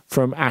volley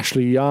from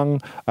Ashley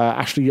Young.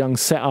 Ashley Young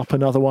set up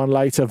another one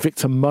later.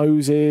 Victor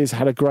Moses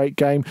had a great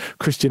game.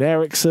 Christian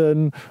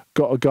Eriksen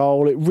got a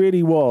goal. It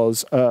really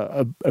was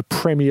a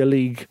Premier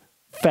League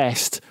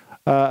fest.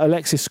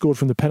 Alexis scored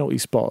from the penalty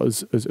spot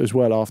as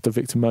well after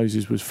Victor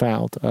Moses was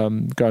fouled,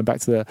 going back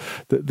to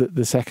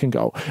the second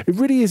goal. It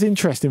really is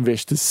interesting,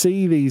 Vish, to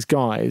see these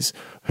guys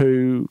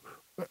who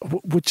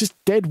were just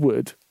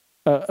deadwood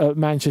at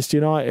Manchester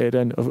United.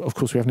 And of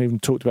course, we haven't even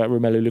talked about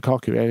Romelu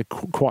Lukaku. He had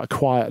quite a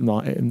quiet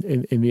night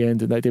in the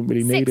end, and they didn't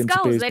really need him to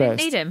be his best. 6 goals, they didn't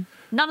need him.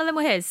 None of them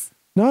were his.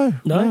 No.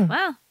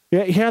 Wow.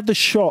 Yeah, he had the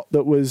shot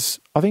that was...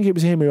 I think it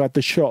was him who had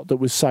the shot that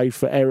was saved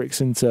for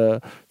Eriksen to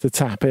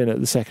tap in at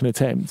the second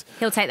attempt.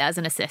 He'll take that as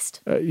an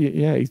assist.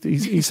 Yeah,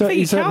 he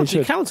certainly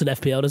should. It counts in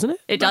FPL, doesn't it?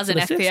 It does in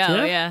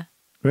FPL, yeah.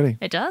 Really?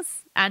 It does.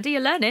 Andy,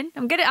 you're learning. I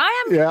am going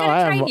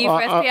to train you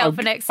for FPL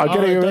for next week. I'm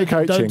getting a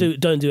coaching.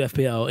 Don't do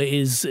FPL.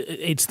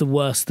 It's the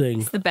worst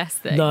thing. It's the best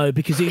thing. No,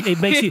 because it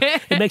makes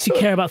you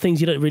care about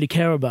things you don't really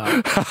care about,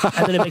 and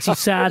then it makes you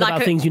sad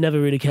about things you never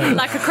really care about.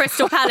 Like a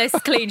Crystal Palace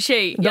clean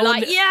sheet. You're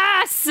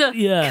yes,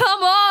 yeah.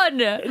 Come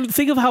on.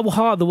 Think of how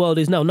hard the world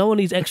is now. No one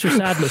needs extra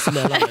sadness in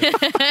their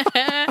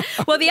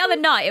life. Well, the other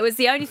night, it was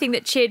the only thing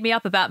that cheered me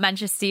up about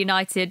Manchester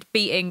United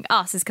beating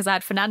us is because I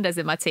had Fernandes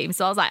in my team.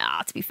 So I was like,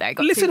 to be fair, I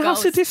got 2 goals. Listen how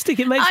sadistic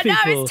it makes people.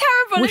 I know, it's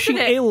terrible, wishing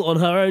isn't it? ill on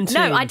her own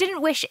team. No, I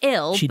didn't wish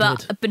ill,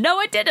 but no,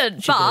 I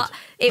didn't. She but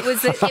did.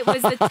 it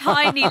was a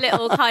tiny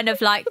little kind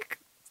of like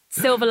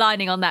silver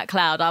lining on that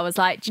cloud. I was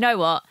like, do you know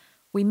what?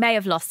 We may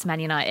have lost to Man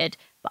United,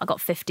 but I got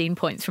 15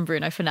 points from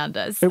Bruno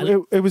Fernandes.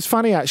 It was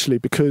funny, actually,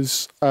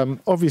 because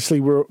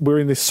obviously we're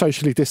in this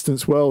socially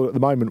distanced world at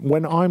the moment.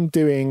 When I'm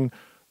doing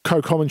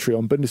co-commentary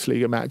on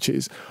Bundesliga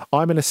matches,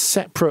 I'm in a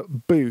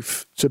separate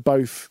booth to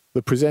both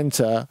the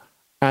presenter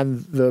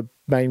and the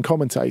main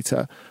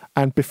commentator.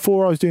 And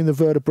before I was doing the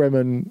Werder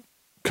Bremen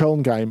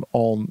Köln game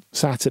on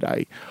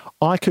Saturday,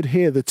 I could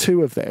hear the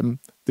two of them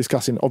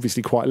discussing,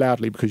 obviously quite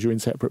loudly because you're in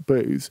separate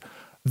booths,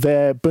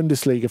 their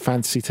Bundesliga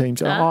fantasy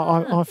teams.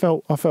 I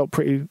felt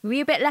pretty. Were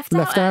you a bit left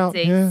out,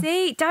 Andy? Yeah.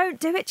 See, don't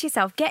do it to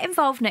yourself. Get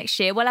involved next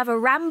year. We'll have a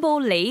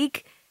Ramble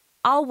League.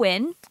 I'll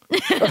win. No,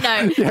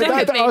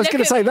 I was going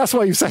to say, that's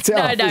why you set it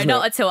up. No,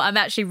 not at all. I'm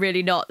actually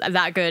really not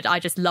that good. I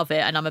just love it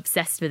and I'm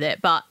obsessed with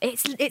it. But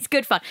it's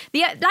good fun.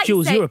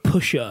 Jules, you're a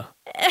pusher.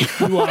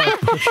 You are a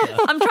pusher.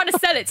 I'm trying to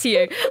sell it to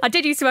you. I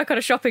did used to work on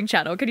a shopping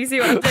channel. Can you see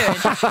what I'm doing?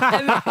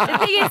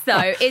 The thing is,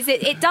 though, is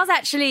it does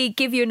actually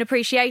give you an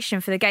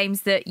appreciation for the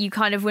games that you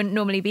kind of wouldn't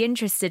normally be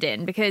interested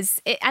in.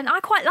 And I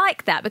quite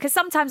like that, because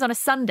sometimes on a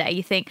Sunday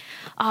you think,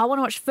 I want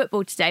to watch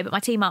football today, but my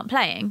team aren't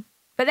playing.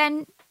 But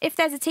then if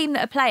there's a team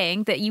that are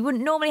playing that you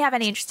wouldn't normally have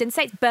any interest in,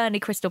 say it's Burnley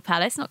Crystal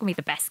Palace, not going to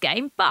be the best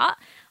game, but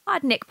I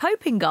had Nick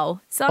Pope in goal,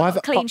 so I've got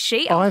a clean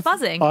sheet. I'm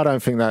buzzing. I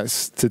don't think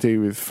that's to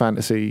do with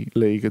fantasy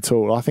league at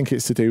all. I think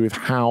it's to do with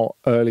how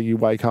early you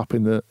wake up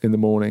in the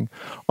morning.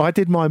 I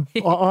did my.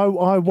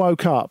 I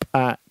woke up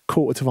at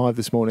 4:45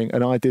 this morning,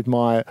 and I did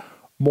my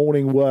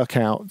morning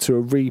workout to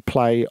a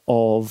replay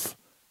of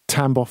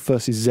Tambov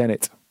versus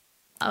Zenit.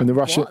 In the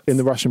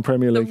Russian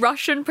Premier League. The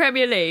Russian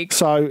Premier League.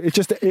 So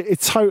it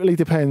totally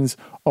depends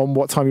on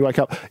what time you wake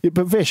up.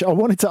 But Vish, I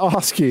wanted to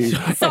ask you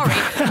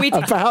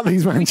about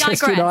these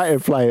Manchester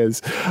United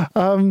players.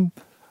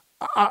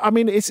 I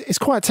mean, it's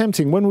quite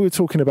tempting. When we were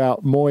talking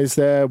about Moyes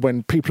there,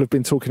 when people have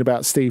been talking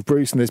about Steve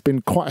Bruce, and there's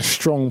been quite a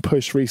strong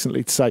push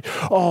recently to say,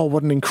 oh,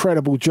 what an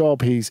incredible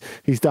job he's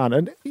done.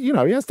 And, you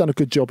know, he has done a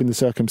good job in the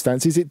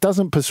circumstances. It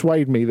doesn't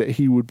persuade me that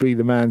he would be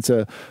the man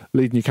to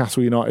lead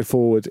Newcastle United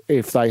forward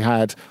if they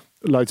had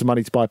loads of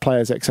money to buy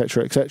players,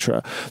 etc.,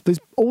 etc. There's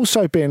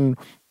also been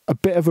a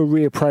bit of a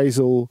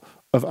reappraisal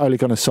of Ole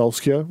Gunnar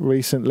Solskjaer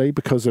recently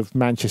because of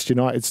Manchester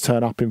United's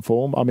turn up in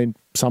form. I mean,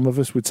 some of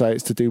us would say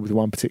it's to do with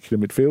one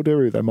particular midfielder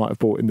who they might have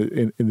bought in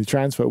the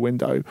transfer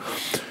window.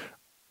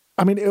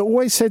 I mean, it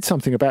always said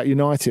something about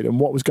United and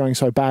what was going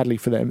so badly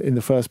for them in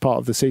the first part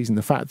of the season.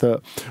 The fact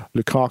that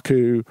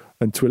Lukaku,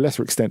 and to a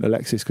lesser extent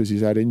Alexis because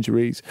he's had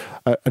injuries,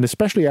 and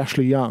especially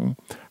Ashley Young,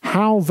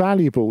 how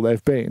valuable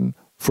they've been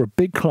for a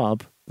big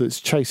club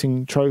that's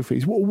chasing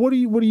trophies. What do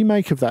you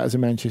make of that as a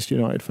Manchester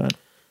United fan?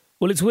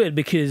 Well, it's weird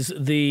because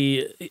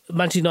the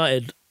Manchester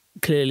United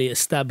clearly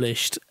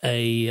established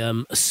a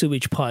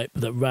sewage pipe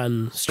that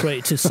ran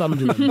straight to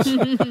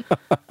Sunderland,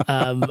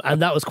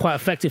 and that was quite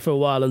effective for a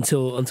while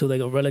until they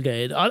got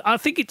relegated. I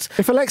think it's,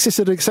 if Alexis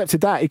had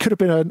accepted that, he could have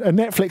been a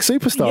Netflix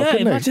superstar. Yeah,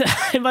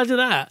 couldn't imagine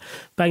that,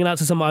 banging out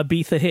to some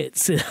Ibiza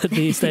hits at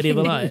the Stadium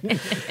of Light.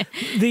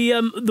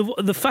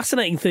 The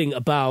fascinating thing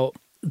about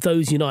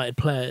those United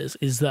players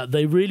is that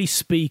they really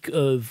speak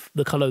of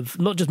the kind of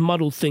not just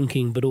muddled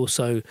thinking, but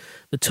also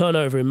the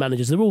turnover in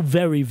managers. They're all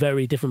very,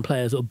 very different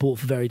players that are bought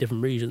for very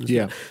different reasons.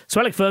 Yeah.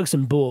 So Alex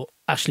Ferguson bought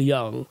Ashley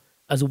Young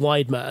as a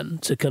wide man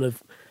to kind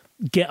of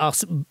get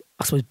us,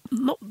 I suppose,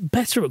 not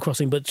better at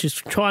crossing, but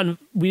just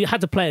we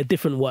had to play a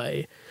different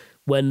way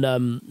when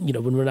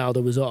when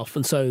Ronaldo was off,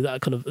 and so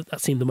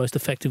that seemed the most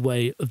effective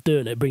way of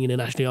doing it, bringing in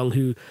Ashley Young,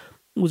 who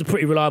was a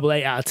pretty reliable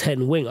 8 out of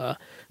 10 winger,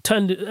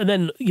 and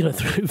then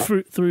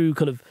through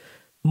kind of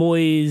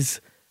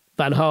Moyes,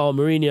 Van Gaal,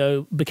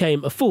 Mourinho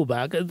became a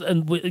fullback,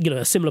 and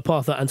a similar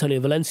path that Antonio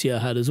Valencia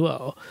had as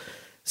well.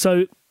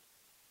 So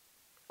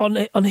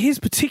on his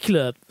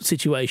particular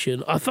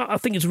situation, I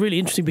think it's really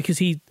interesting because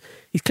he's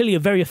clearly a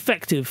very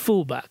effective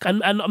fullback,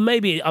 and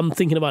maybe I'm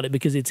thinking about it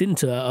because it's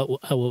into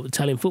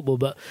Italian football,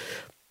 but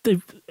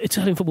the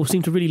Italian football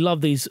seem to really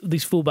love these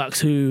fullbacks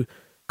who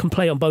can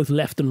play on both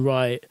left and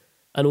right,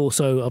 and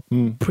also are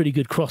pretty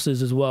good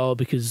crosses as well,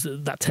 because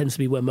that tends to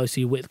be where most of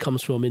your width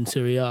comes from in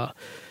Serie A.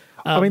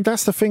 I mean,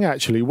 that's the thing,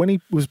 actually. When he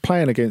was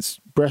playing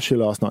against Brescia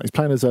last night, he's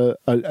playing as a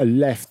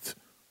left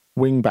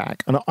wing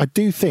back. And I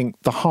do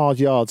think the hard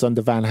yards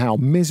under Van Gaal,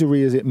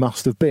 misery as it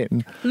must have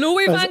been.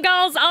 Louis Van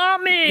Gaal's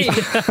army!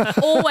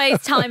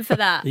 Always time for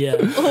that. Yeah.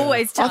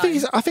 Always time.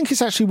 I think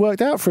it's actually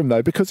worked out for him,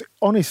 though, because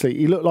honestly,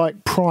 he looked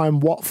like prime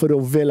Watford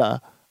or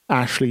Villa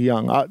Ashley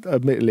Young.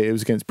 Admittedly, it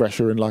was against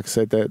Brescia, and like I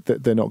said,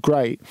 they're not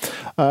great.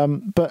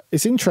 But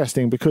it's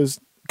interesting because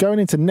going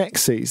into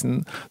next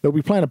season, they'll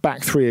be playing a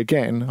back three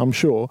again, I'm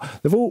sure.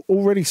 They've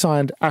already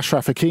signed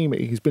Achraf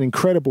Hakimi, who's been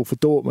incredible for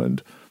Dortmund,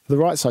 for the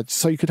right side.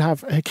 So you could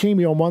have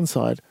Hakimi on one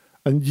side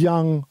and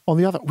Young on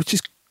the other, which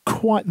is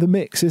quite the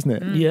mix, isn't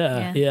it?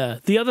 Yeah.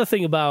 The other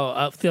thing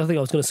I was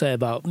going to say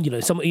about,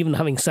 even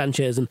having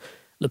Sanchez and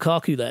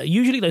Lukaku there,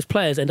 usually those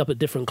players end up at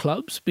different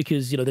clubs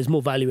because, there's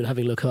more value in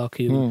having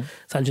Lukaku.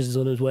 Sanchez is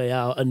on his way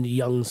out, and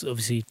Young's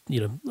obviously,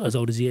 as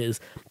old as he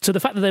is. So the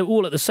fact that they're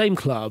all at the same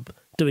club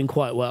doing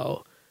quite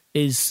well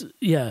it's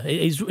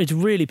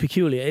really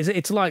peculiar.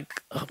 It's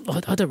like,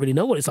 I don't really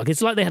know what it's like.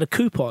 It's like they had a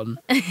coupon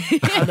and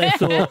they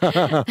thought,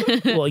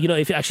 well,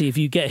 if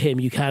you get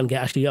him, you can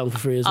get Ashley Young for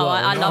free as well.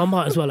 I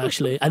might as well,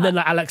 actually. And then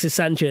Alexis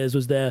Sanchez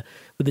was there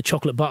with the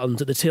chocolate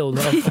buttons at the till.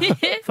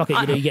 Fuck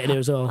it, you get in here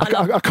as well.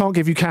 I can't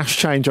give you cash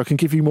change. I can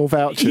give you more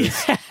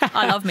vouchers. Yeah.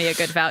 I love me a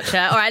good voucher.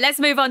 All right, let's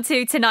move on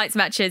to tonight's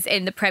matches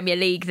in the Premier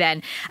League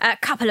then. A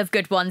couple of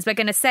good ones. We're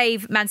going to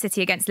save Man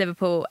City against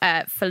Liverpool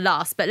for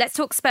last, but let's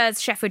talk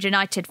Spurs Sheffield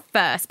United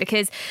first,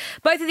 because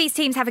both of these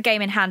teams have a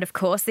game in hand, of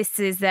course. This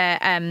is their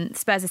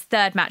Spurs'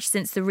 third match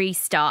since the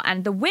restart,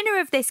 and the winner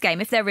of this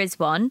game, if there is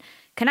one,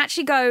 can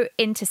actually go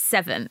into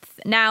 7th.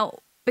 Now,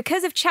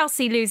 because of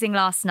Chelsea losing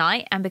last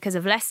night and because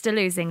of Leicester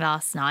losing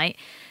last night,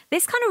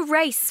 this kind of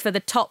race for the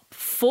top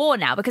 4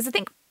 now, because I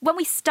think when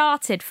we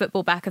started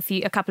football back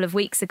a couple of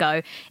weeks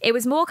ago, it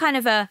was more kind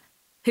of a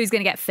who's going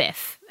to get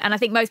 5th. And I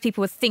think most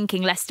people were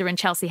thinking Leicester and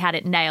Chelsea had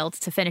it nailed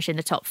to finish in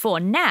the top 4.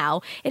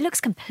 Now it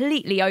looks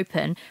completely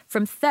open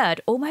from 3rd,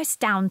 almost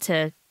down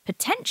to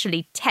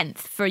potentially 10th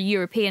for a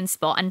European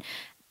spot. And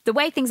the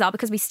way things are,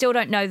 because we still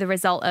don't know the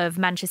result of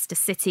Manchester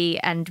City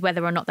and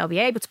whether or not they'll be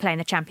able to play in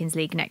the Champions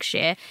League next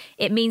year,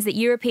 it means that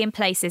European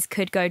places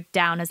could go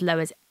down as low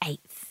as 8th.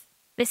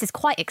 This is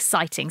quite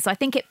exciting. So I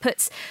think it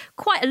puts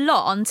quite a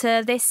lot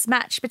onto this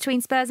match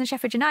between Spurs and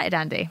Sheffield United,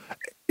 Andy.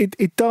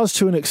 It does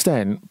to an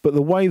extent, but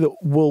the way that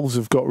Wolves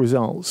have got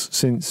results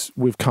since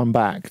we've come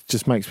back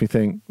just makes me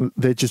think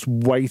they're just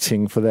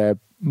waiting for their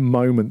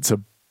moment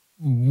to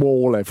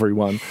maul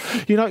everyone.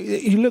 You know,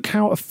 you look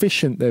how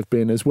efficient they've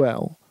been as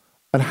well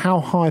and how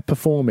high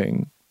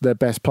performing their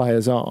best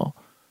players are.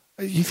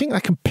 You think they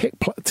can pick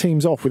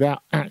teams off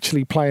without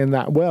actually playing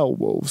that well,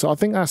 Wolves? I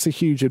think that's a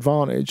huge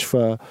advantage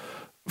for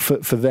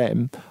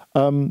them.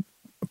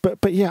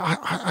 But yeah,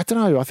 I don't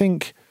know. I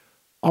think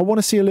I want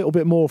to see a little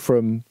bit more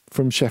from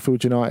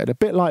Sheffield United. A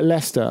bit like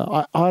Leicester,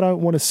 I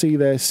don't want to see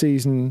their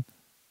season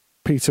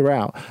peter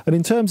out. And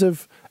in terms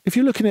of, if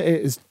you're looking at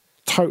it as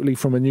totally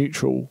from a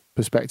neutral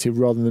perspective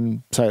rather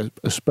than, say,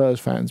 a Spurs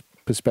fan's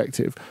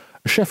perspective,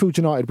 a Sheffield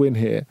United win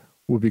here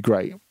would be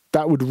great.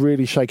 That would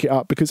really shake it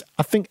up, because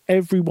I think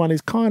everyone is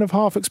kind of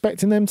half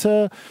expecting them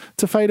to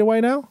fade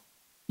away now.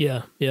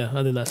 Yeah,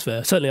 I think that's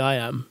fair. Certainly I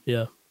am,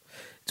 yeah.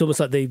 It's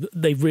almost like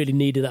they've really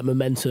needed that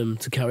momentum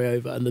to carry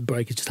over, and the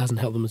break just hasn't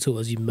helped them at all,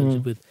 as you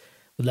mentioned with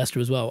Leicester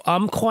as well.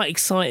 I'm quite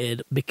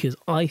excited because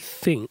I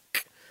think,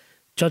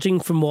 judging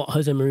from what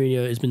Jose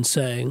Mourinho has been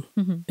saying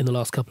in the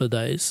last couple of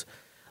days,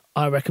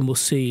 I reckon we'll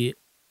see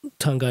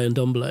Tanguy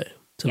Ndombele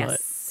tonight.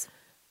 Yes.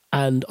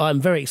 And I'm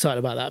very excited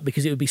about that,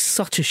 because it would be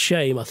such a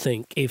shame, I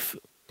think, if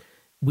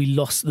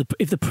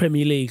the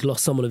Premier League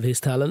lost someone of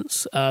his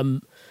talents.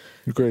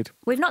 Agreed.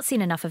 We've not seen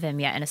enough of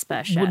him yet in a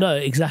Spurs shirt. Well, no,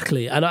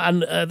 exactly. And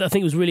I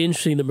think it was really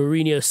interesting that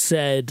Mourinho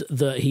said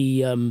that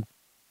he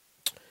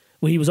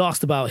was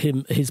asked about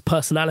his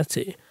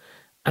personality,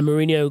 and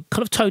Mourinho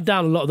kind of toned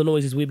down a lot of the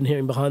noises we've been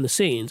hearing behind the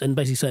scenes, and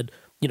basically said,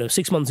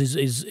 6 months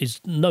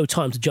is no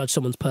time to judge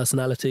someone's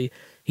personality.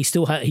 He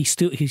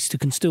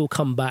can still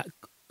come back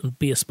and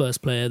be a Spurs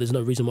player. There's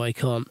no reason why he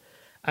can't.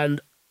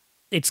 And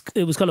it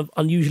was kind of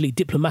unusually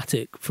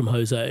diplomatic from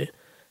Jose,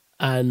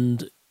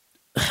 and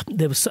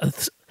there was.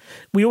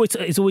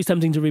 It's always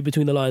tempting to read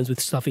between the lines with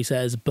stuff he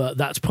says, but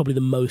that's probably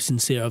the most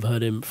sincere I've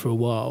heard him for a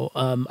while.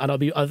 And I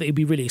think it'd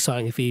be really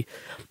exciting if he,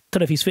 I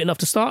don't know if he's fit enough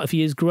to start, if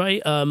he is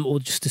great, or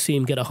just to see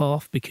him get a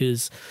half,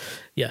 because,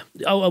 yeah,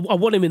 I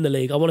want him in the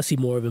league. I want to see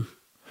more of him.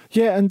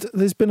 Yeah, and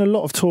there's been a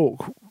lot of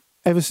talk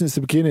ever since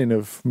the beginning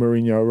of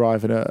Mourinho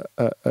arriving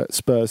at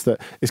Spurs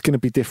that it's going to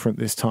be different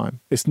this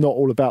time. It's not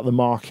all about the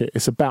market.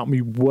 It's about me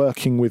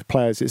working with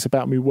players. It's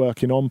about me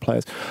working on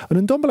players.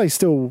 And Ndombele's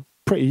still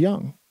pretty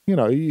young.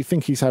 You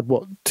think he's had,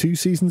 2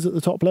 seasons at the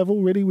top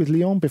level, really, with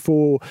Lyon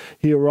before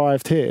he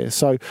arrived here.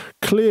 So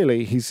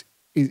clearly he's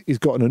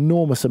got an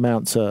enormous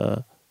amount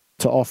to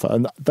offer,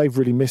 and they've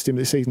really missed him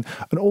this season.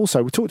 And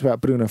also, we talked about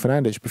Bruno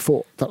Fernandes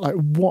before, that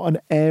what an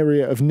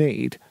area of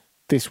need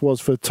this was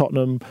for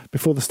Tottenham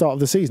before the start of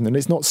the season, and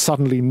it's not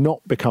suddenly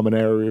not become an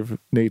area of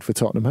need for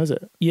Tottenham, has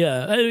it?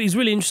 Yeah, it's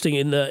really interesting.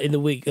 In the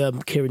week,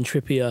 Kieran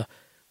Trippier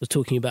was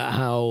talking about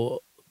how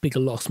big a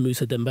loss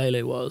Moussa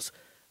Dembele was.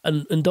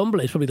 And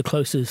Ndombele is probably the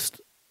closest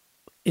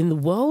in the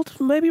world,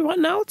 maybe right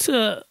now,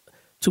 to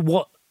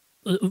what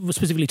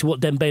specifically to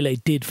what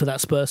Dembele did for that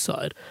Spurs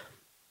side.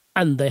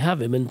 And they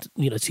have him, and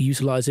to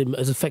utilise him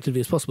as effectively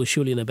as possible is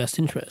surely in their best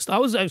interest. I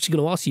was actually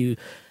going to ask you,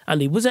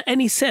 Andy, was there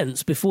any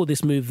sense before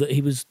this move that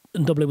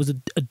Ndombele was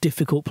a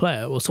difficult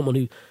player, or someone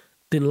who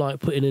didn't like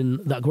putting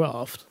in that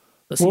graft?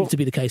 That seems to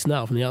be the case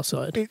now from the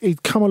outside.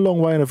 He'd come a long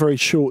way in a very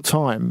short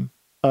time.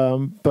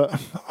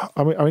 But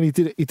I mean, he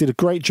did a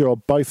great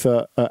job both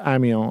at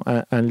Amiens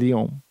and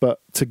Lyon. But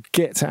to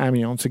get to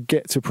Amiens, to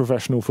get to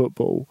professional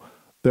football,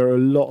 there are a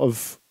lot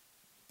of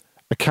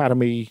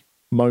academy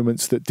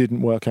moments that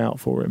didn't work out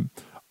for him.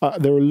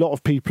 There are a lot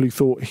of people who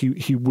thought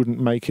he wouldn't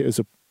make it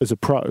as a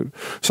pro.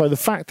 So the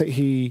fact that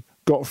he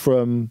got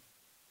from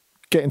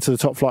getting to the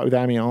top flight with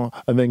Amiens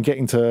and then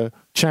getting to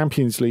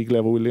Champions League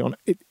level with Lyon,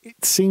 it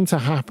seemed to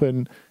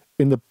happen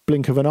in the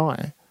blink of an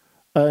eye.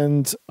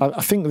 And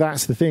I think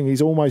that's the thing.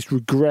 He's almost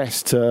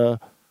regressed to,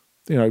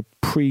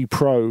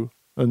 pre-pro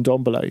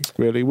Ndombele,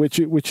 really,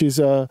 which is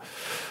a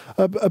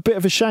bit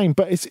of a shame.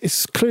 But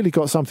it's clearly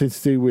got something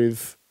to do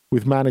with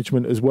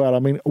management as well. I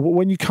mean,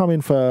 when you come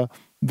in for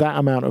that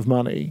amount of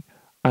money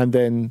and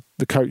then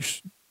the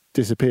coach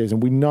disappears,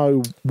 and we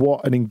know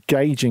what an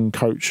engaging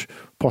coach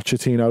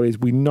Pochettino is,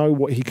 we know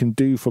what he can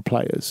do for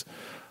players,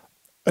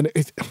 and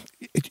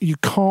you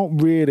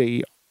can't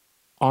really,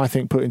 I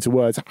think, put into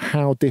words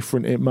how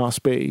different it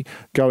must be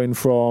going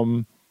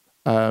from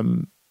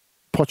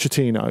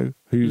Pochettino,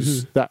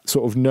 who's that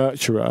sort of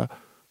nurturer,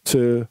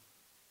 to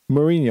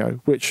Mourinho,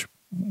 which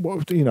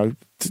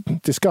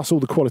discuss all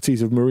the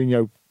qualities of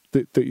Mourinho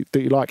that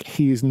you like.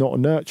 He is not a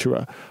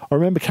nurturer. I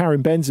remember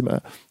Karim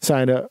Benzema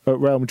saying at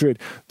Real Madrid,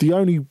 the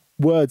only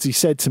words he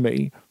said to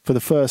me for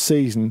the first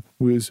season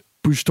was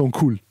 "bouge ton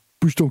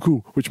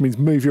cul," which means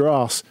move your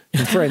ass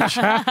in French.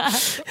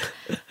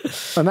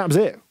 And that was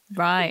it.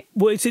 Right.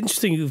 Well, it's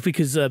interesting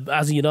because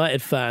as a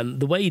United fan,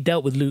 the way he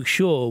dealt with Luke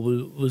Shaw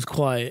was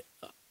quite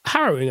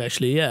harrowing,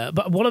 actually, yeah.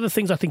 But one of the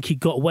things I think he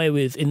got away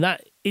with in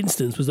that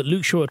instance was that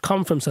Luke Shaw had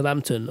come from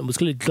Southampton and was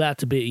clearly glad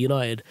to be at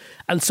United,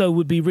 and so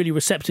would be really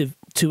receptive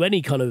to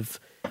any kind of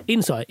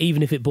insight,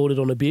 even if it bordered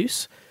on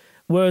abuse.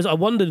 Whereas I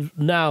wondered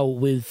now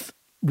with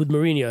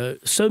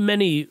Mourinho, so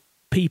many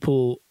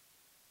people,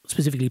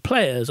 specifically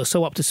players, are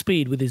so up to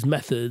speed with his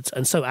methods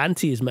and so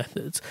anti his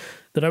methods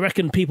that I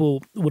reckon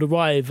people would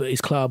arrive at his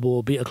club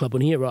or be at a club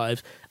when he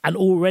arrives and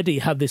already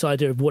have this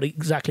idea of what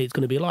exactly it's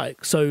going to be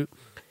like. So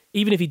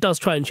even if he does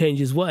try and change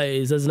his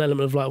ways, there's an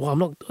element of like, well, I'm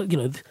not,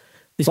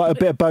 It's like a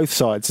bit of both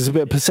sides. There's a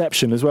bit of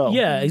perception as well.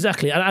 Yeah,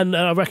 exactly. And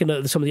I reckon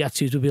that some of the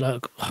attitudes would be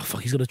like, oh,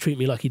 fuck, he's going to treat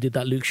me like he did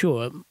that Luke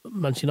Shaw at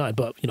Manchester United,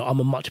 but, I'm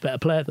a much better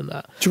player than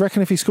that. Do you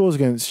reckon if he scores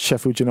against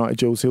Sheffield United,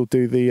 Jules, he'll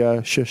do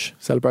the shush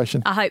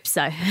celebration? I hope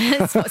so.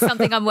 It's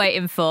something I'm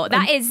waiting for.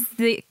 That is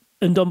the...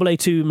 Ndombele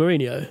to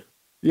Mourinho.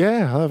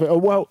 Yeah, I love it. Oh,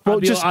 well, I'd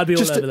be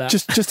all over that.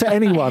 Just to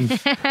anyone.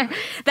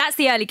 That's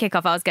the early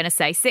kickoff, I was going to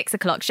say.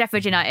 6:00,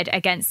 Sheffield United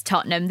against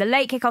Tottenham. The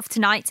late kickoff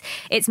tonight,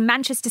 it's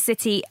Manchester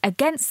City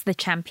against the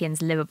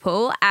champions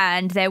Liverpool,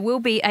 and there will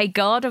be a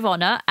guard of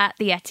honour at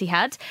the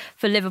Etihad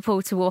for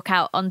Liverpool to walk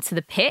out onto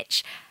the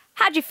pitch.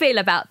 How do you feel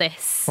about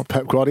this? Well,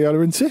 Pep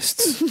Guardiola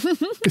insists.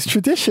 It's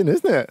tradition,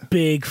 isn't it?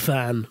 Big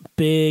fan,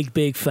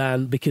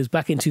 because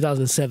back in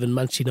 2007,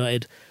 Manchester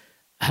United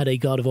had a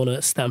guard of honour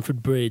at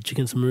Stamford Bridge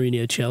against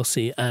Mourinho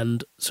Chelsea,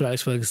 and Sir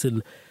Alex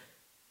Ferguson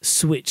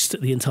switched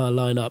the entire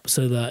lineup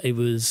so that it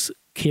was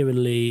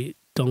Kieran Lee,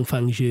 Dong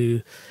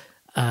Fangzhou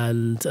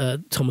and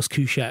Thomas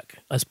Kuszczak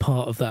as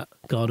part of that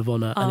guard of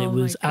honour, and it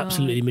was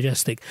absolutely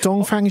majestic.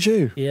 Dong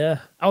Fangzhou? Yeah.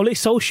 Ole Gunnar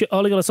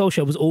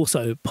Solskjaer was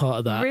also part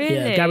of that. Really?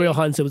 Yeah. Gabriel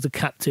Heinze was the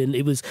captain.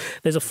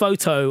 There's a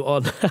photo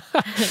on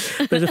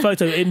there's a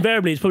photo,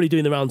 invariably it's probably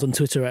doing the rounds on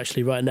Twitter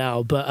actually right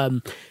now, but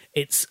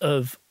it's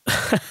of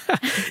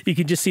you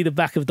can just see the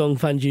back of Dong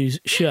Fangzhou's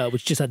shirt,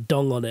 which just had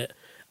Dong on it,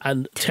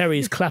 and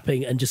Terry's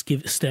clapping and just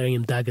staring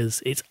him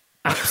daggers. It's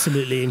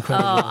absolutely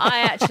incredible. Oh, I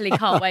actually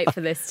can't wait for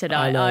this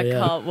tonight. I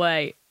can't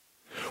wait.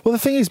 Well, the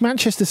thing is,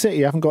 Manchester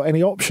City haven't got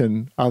any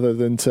option other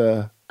than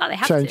to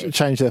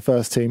change their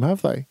first team,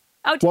 have they?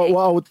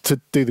 Oh,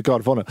 to do the guard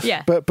of honour.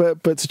 Yeah. But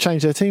to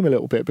change their team a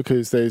little bit,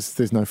 because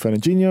there's no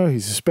Fernandinho,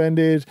 he's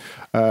suspended,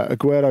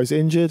 Aguero's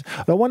injured.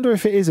 And I wonder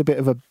if it is a bit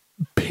of a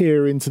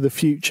peer into the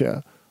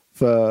future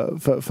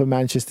for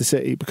Manchester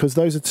City, because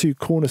those are two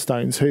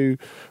cornerstones who,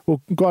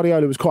 well,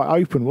 Guardiola was quite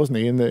open, wasn't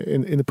he, in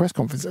the press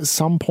conference? At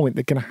some point,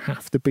 they're going to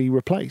have to be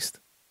replaced.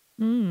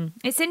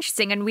 It's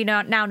interesting, and we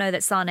now know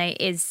that Sane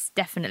is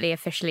definitely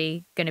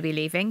officially going to be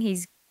leaving.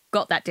 He's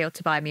got that deal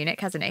to Bayern Munich,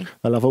 hasn't he?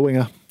 They love a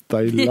winger.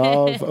 They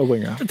love a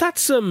winger.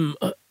 That's I'm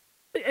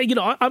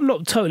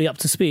not totally up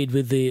to speed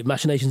with the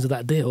machinations of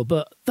that deal,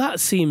 but that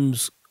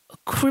seems a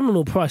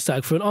criminal price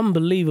tag for an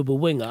unbelievable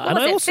winger.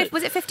 Was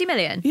it 50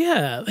 million?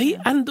 Yeah,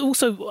 and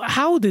also,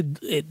 how did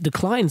it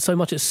decline so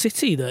much at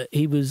City that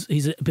he's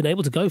been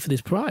able to go for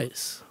this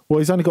price? Well,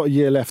 he's only got a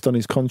year left on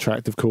his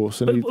contract, of course,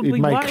 and he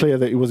made clear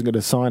that he wasn't going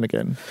to sign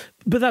again.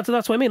 But that's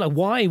what I mean. Like,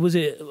 why was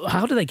it?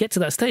 How did they get to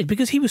that stage?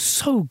 Because he was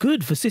so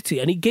good for City,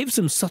 and he gives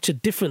them such a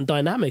different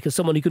dynamic as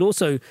someone who could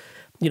also,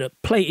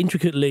 play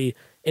intricately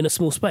in a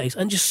small space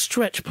and just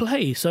stretch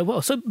play so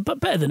well. But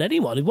better than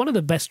anyone. One of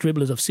the best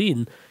dribblers I've seen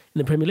in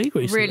the Premier League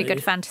recently. Really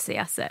good fantasy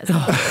asset as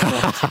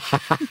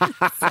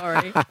well.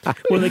 Sorry.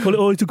 Well, they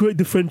call it, it's a great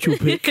differential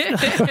pick.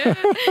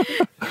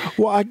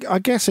 Well, I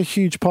guess a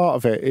huge part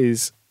of it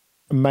is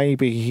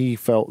maybe he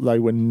felt they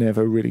were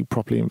never really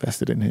properly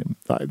invested in him.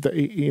 Like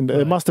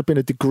there must have been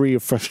a degree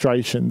of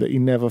frustration that he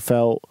never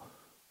felt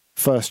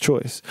first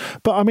choice.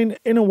 But I mean,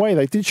 in a way,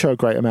 they did show a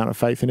great amount of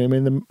faith in him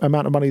in the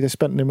amount of money they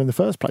spent on him in the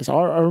first place.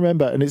 I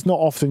remember, and it's not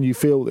often you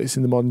feel this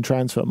in the modern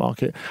transfer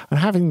market, and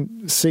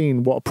having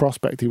seen what a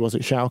prospect he was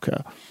at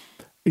Schalke,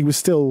 he was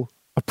still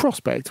a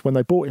prospect when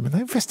they bought him, and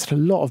they invested a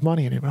lot of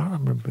money in him. And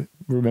I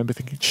remember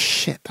thinking,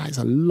 shit, that is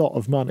a lot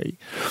of money.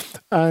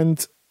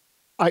 And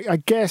I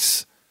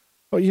guess,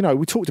 well,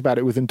 we talked about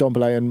it with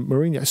Ndombele and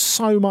Mourinho.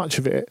 So much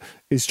of it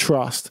is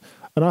trust.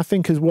 And I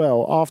think as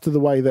well, after the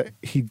way that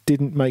he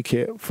didn't make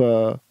it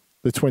for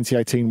the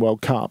 2018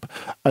 World Cup,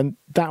 and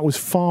that was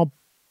far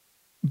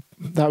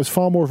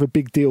more of a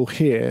big deal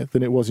here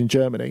than it was in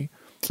Germany.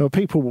 So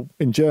people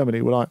in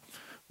Germany were like,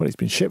 well, he's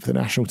been shit for the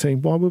national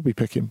team. Why would we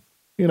pick him?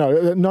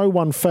 No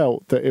one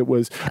felt that it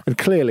was, and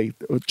clearly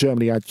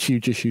Germany had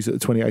huge issues at the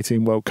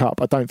 2018 World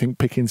Cup. I don't think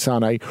picking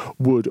Sané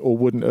would or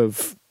wouldn't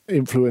have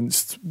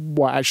influenced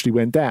what actually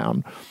went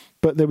down.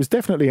 But there was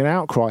definitely an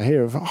outcry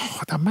here of,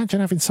 imagine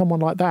having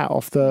someone like that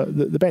off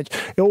the bench.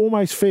 It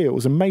almost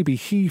feels, and maybe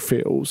he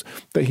feels,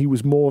 that he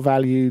was more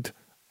valued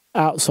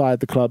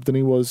outside the club than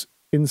he was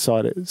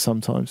inside it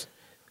sometimes.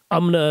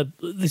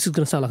 This is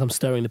gonna sound like I'm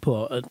stirring the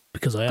pot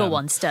because I am. Go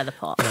on, stir the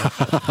pot.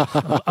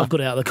 I've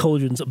got it out. The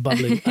cauldron's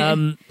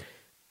bubbling.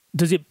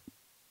 Does it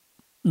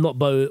not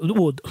bode?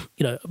 Or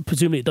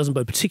presumably it doesn't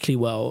bode particularly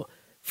well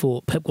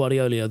for Pep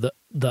Guardiola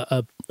that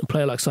a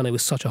player like Sané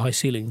with such a high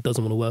ceiling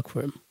doesn't want to work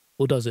for him,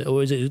 or does it,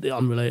 or is it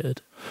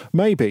unrelated?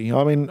 Maybe.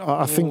 I mean,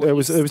 I think there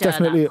was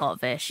definitely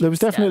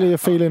a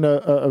feeling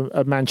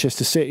at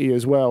Manchester City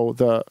as well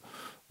that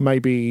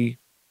maybe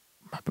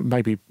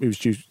it was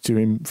due to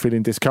him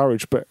feeling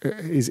discouraged, but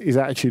his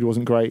attitude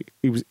wasn't great.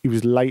 He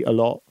was late a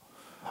lot,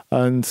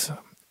 and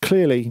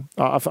clearly,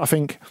 I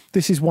think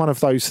this is one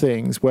of those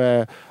things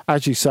where,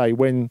 as you say,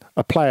 when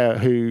a player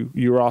who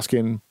you were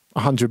asking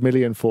 100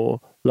 million for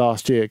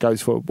last year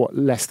goes for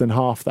less than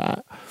half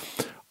that,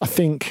 I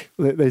think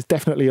that there's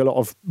definitely a lot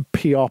of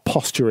PR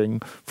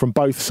posturing from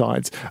both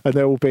sides, and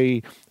there will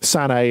be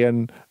Sané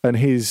and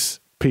his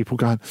people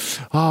going,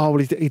 oh, well,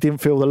 he didn't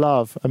feel the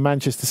love, and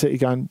Manchester City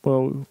going,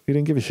 well, he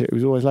didn't give a shit, he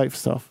was always late for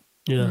stuff.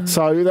 Yeah.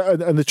 So,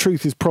 and the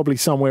truth is probably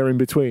somewhere in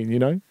between,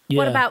 Yeah.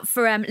 What about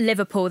for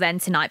Liverpool then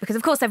tonight? Because,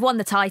 of course, they've won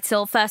the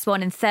title, first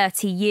one in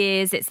 30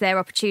 years. It's their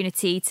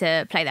opportunity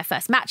to play their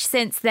first match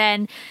since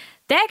then.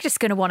 They're just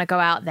going to want to go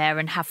out there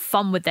and have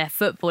fun with their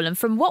football. And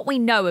from what we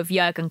know of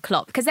Jurgen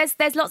Klopp, because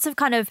there's lots of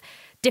kind of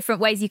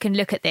different ways you can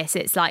look at this.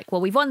 It's like,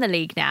 well, we've won the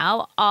league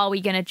now. Are we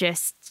going to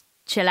just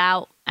chill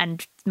out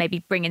and maybe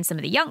bring in some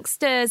of the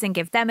youngsters and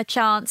give them a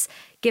chance,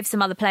 give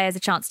some other players a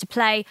chance to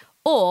play?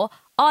 Or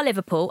are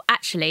Liverpool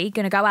actually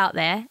going to go out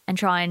there and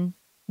try and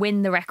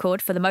win the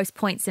record for the most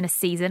points in a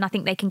season? I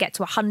think they can get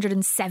to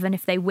 107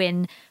 if they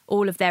win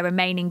all of their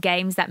remaining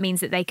games. That means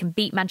that they can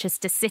beat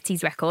Manchester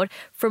City's record.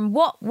 From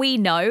what we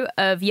know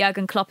of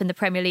Jurgen Klopp in the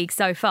Premier League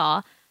so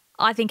far,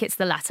 I think it's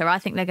the latter. I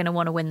think they're going to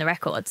want to win the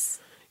records.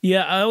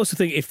 Yeah, I also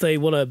think if they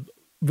want to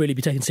really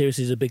be taken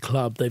seriously as a big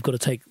club, they've got to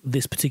take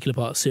this particular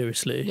part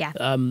seriously. Yeah.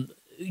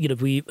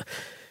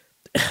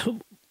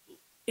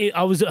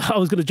 I was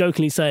going to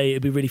jokingly say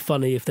it'd be really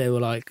funny if they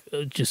were like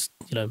just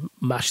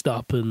mashed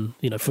up and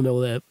from all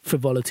their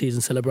frivolities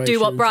and celebrations.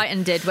 Do what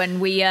Brighton did when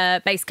we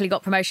basically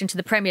got promotion to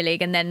the Premier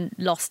League and then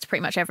lost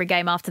pretty much every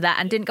game after that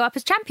and didn't go up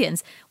as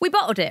champions. We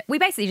bottled it. We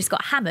basically just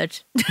got hammered.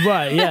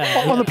 Right?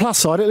 Yeah. On the plus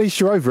side, at least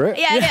you're over it.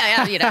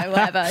 Yeah.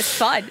 Whatever. It's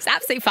fine. It's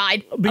absolutely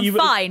fine. I'm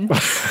fine.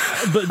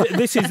 But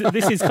this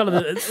is kind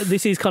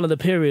of the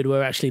period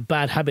where actually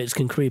bad habits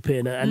can creep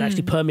in and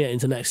actually permeate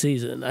into next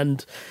season.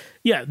 And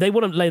yeah, they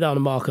want to lay down a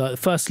marker,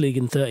 first league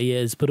in 30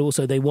 years, but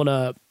also they want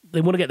to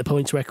get the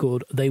points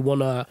record. They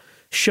want to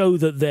show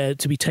that they're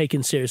to be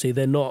taken seriously.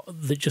 They're not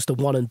just a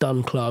one and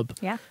done club.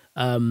 Yeah.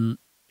 I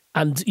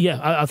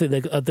think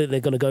they're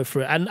going to go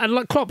for it. And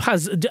like Klopp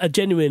has a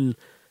genuine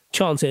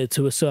chance here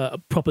to assert a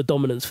proper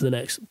dominance for the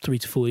next 3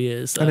 to 4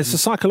 years. And it's a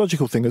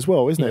psychological thing as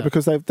well, isn't it?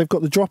 Because they've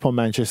got the drop on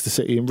Manchester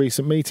City in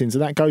recent meetings,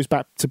 and that goes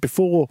back to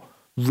before.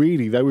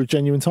 Really, they were a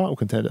genuine title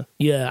contender.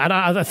 Yeah, and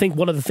I think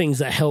one of the things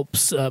that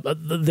helps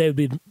they've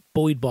been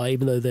buoyed by,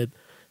 even though they're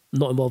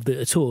not involved in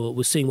it at all,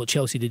 was seeing what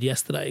Chelsea did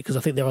yesterday. Because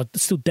I think there are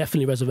still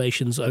definitely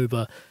reservations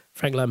over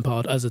Frank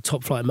Lampard as a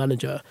top flight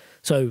manager.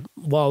 So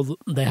while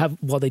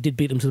they did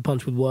beat them to the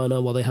punch with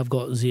Werner, while they have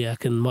got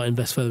Ziyech and might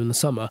invest further in the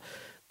summer,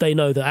 they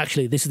know that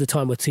actually this is the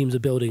time where teams are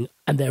building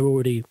and they're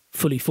already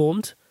fully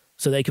formed,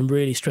 so they can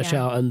really stretch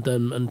out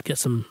and get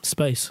some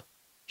space.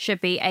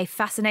 Should be a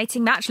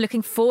fascinating match.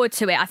 Looking forward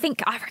to it. I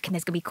reckon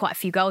there's going to be quite a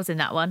few goals in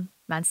that one.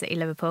 Man City,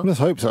 Liverpool. Let's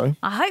hope so.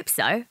 I hope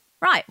so.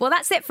 Right, well,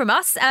 that's it from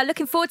us.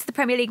 Looking forward to the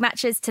Premier League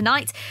matches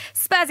tonight.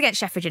 Spurs against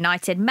Sheffield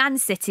United, Man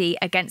City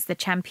against the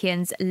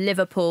champions,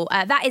 Liverpool.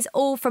 That is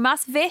all from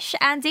us. Vish,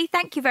 Andy,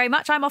 thank you very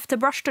much. I'm off to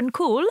Brushton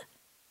Cool.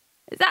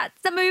 Is that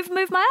the move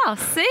my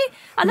ass? See?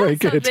 I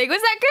learned something.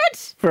 Was that good?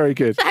 Very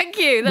good. Thank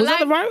you. Was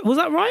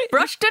that right?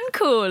 Brushton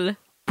Cool.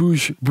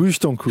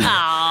 Brushton Cool.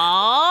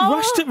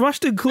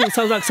 Rushton Cool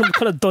sounds like some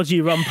kind of dodgy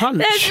rum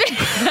punch.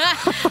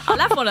 I'll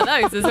have one of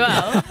those as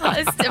well.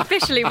 It's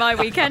officially my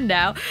weekend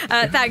now.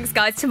 Thanks,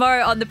 guys.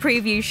 Tomorrow on the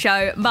preview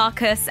show,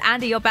 Marcus,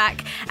 Andy, you're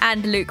back,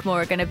 and Luke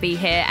Moore are going to be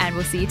here, and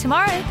we'll see you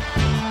tomorrow.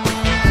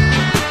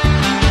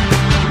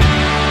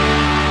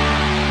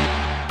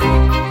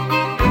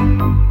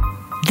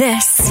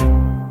 This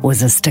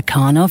was a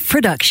Stakhanov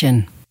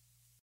production.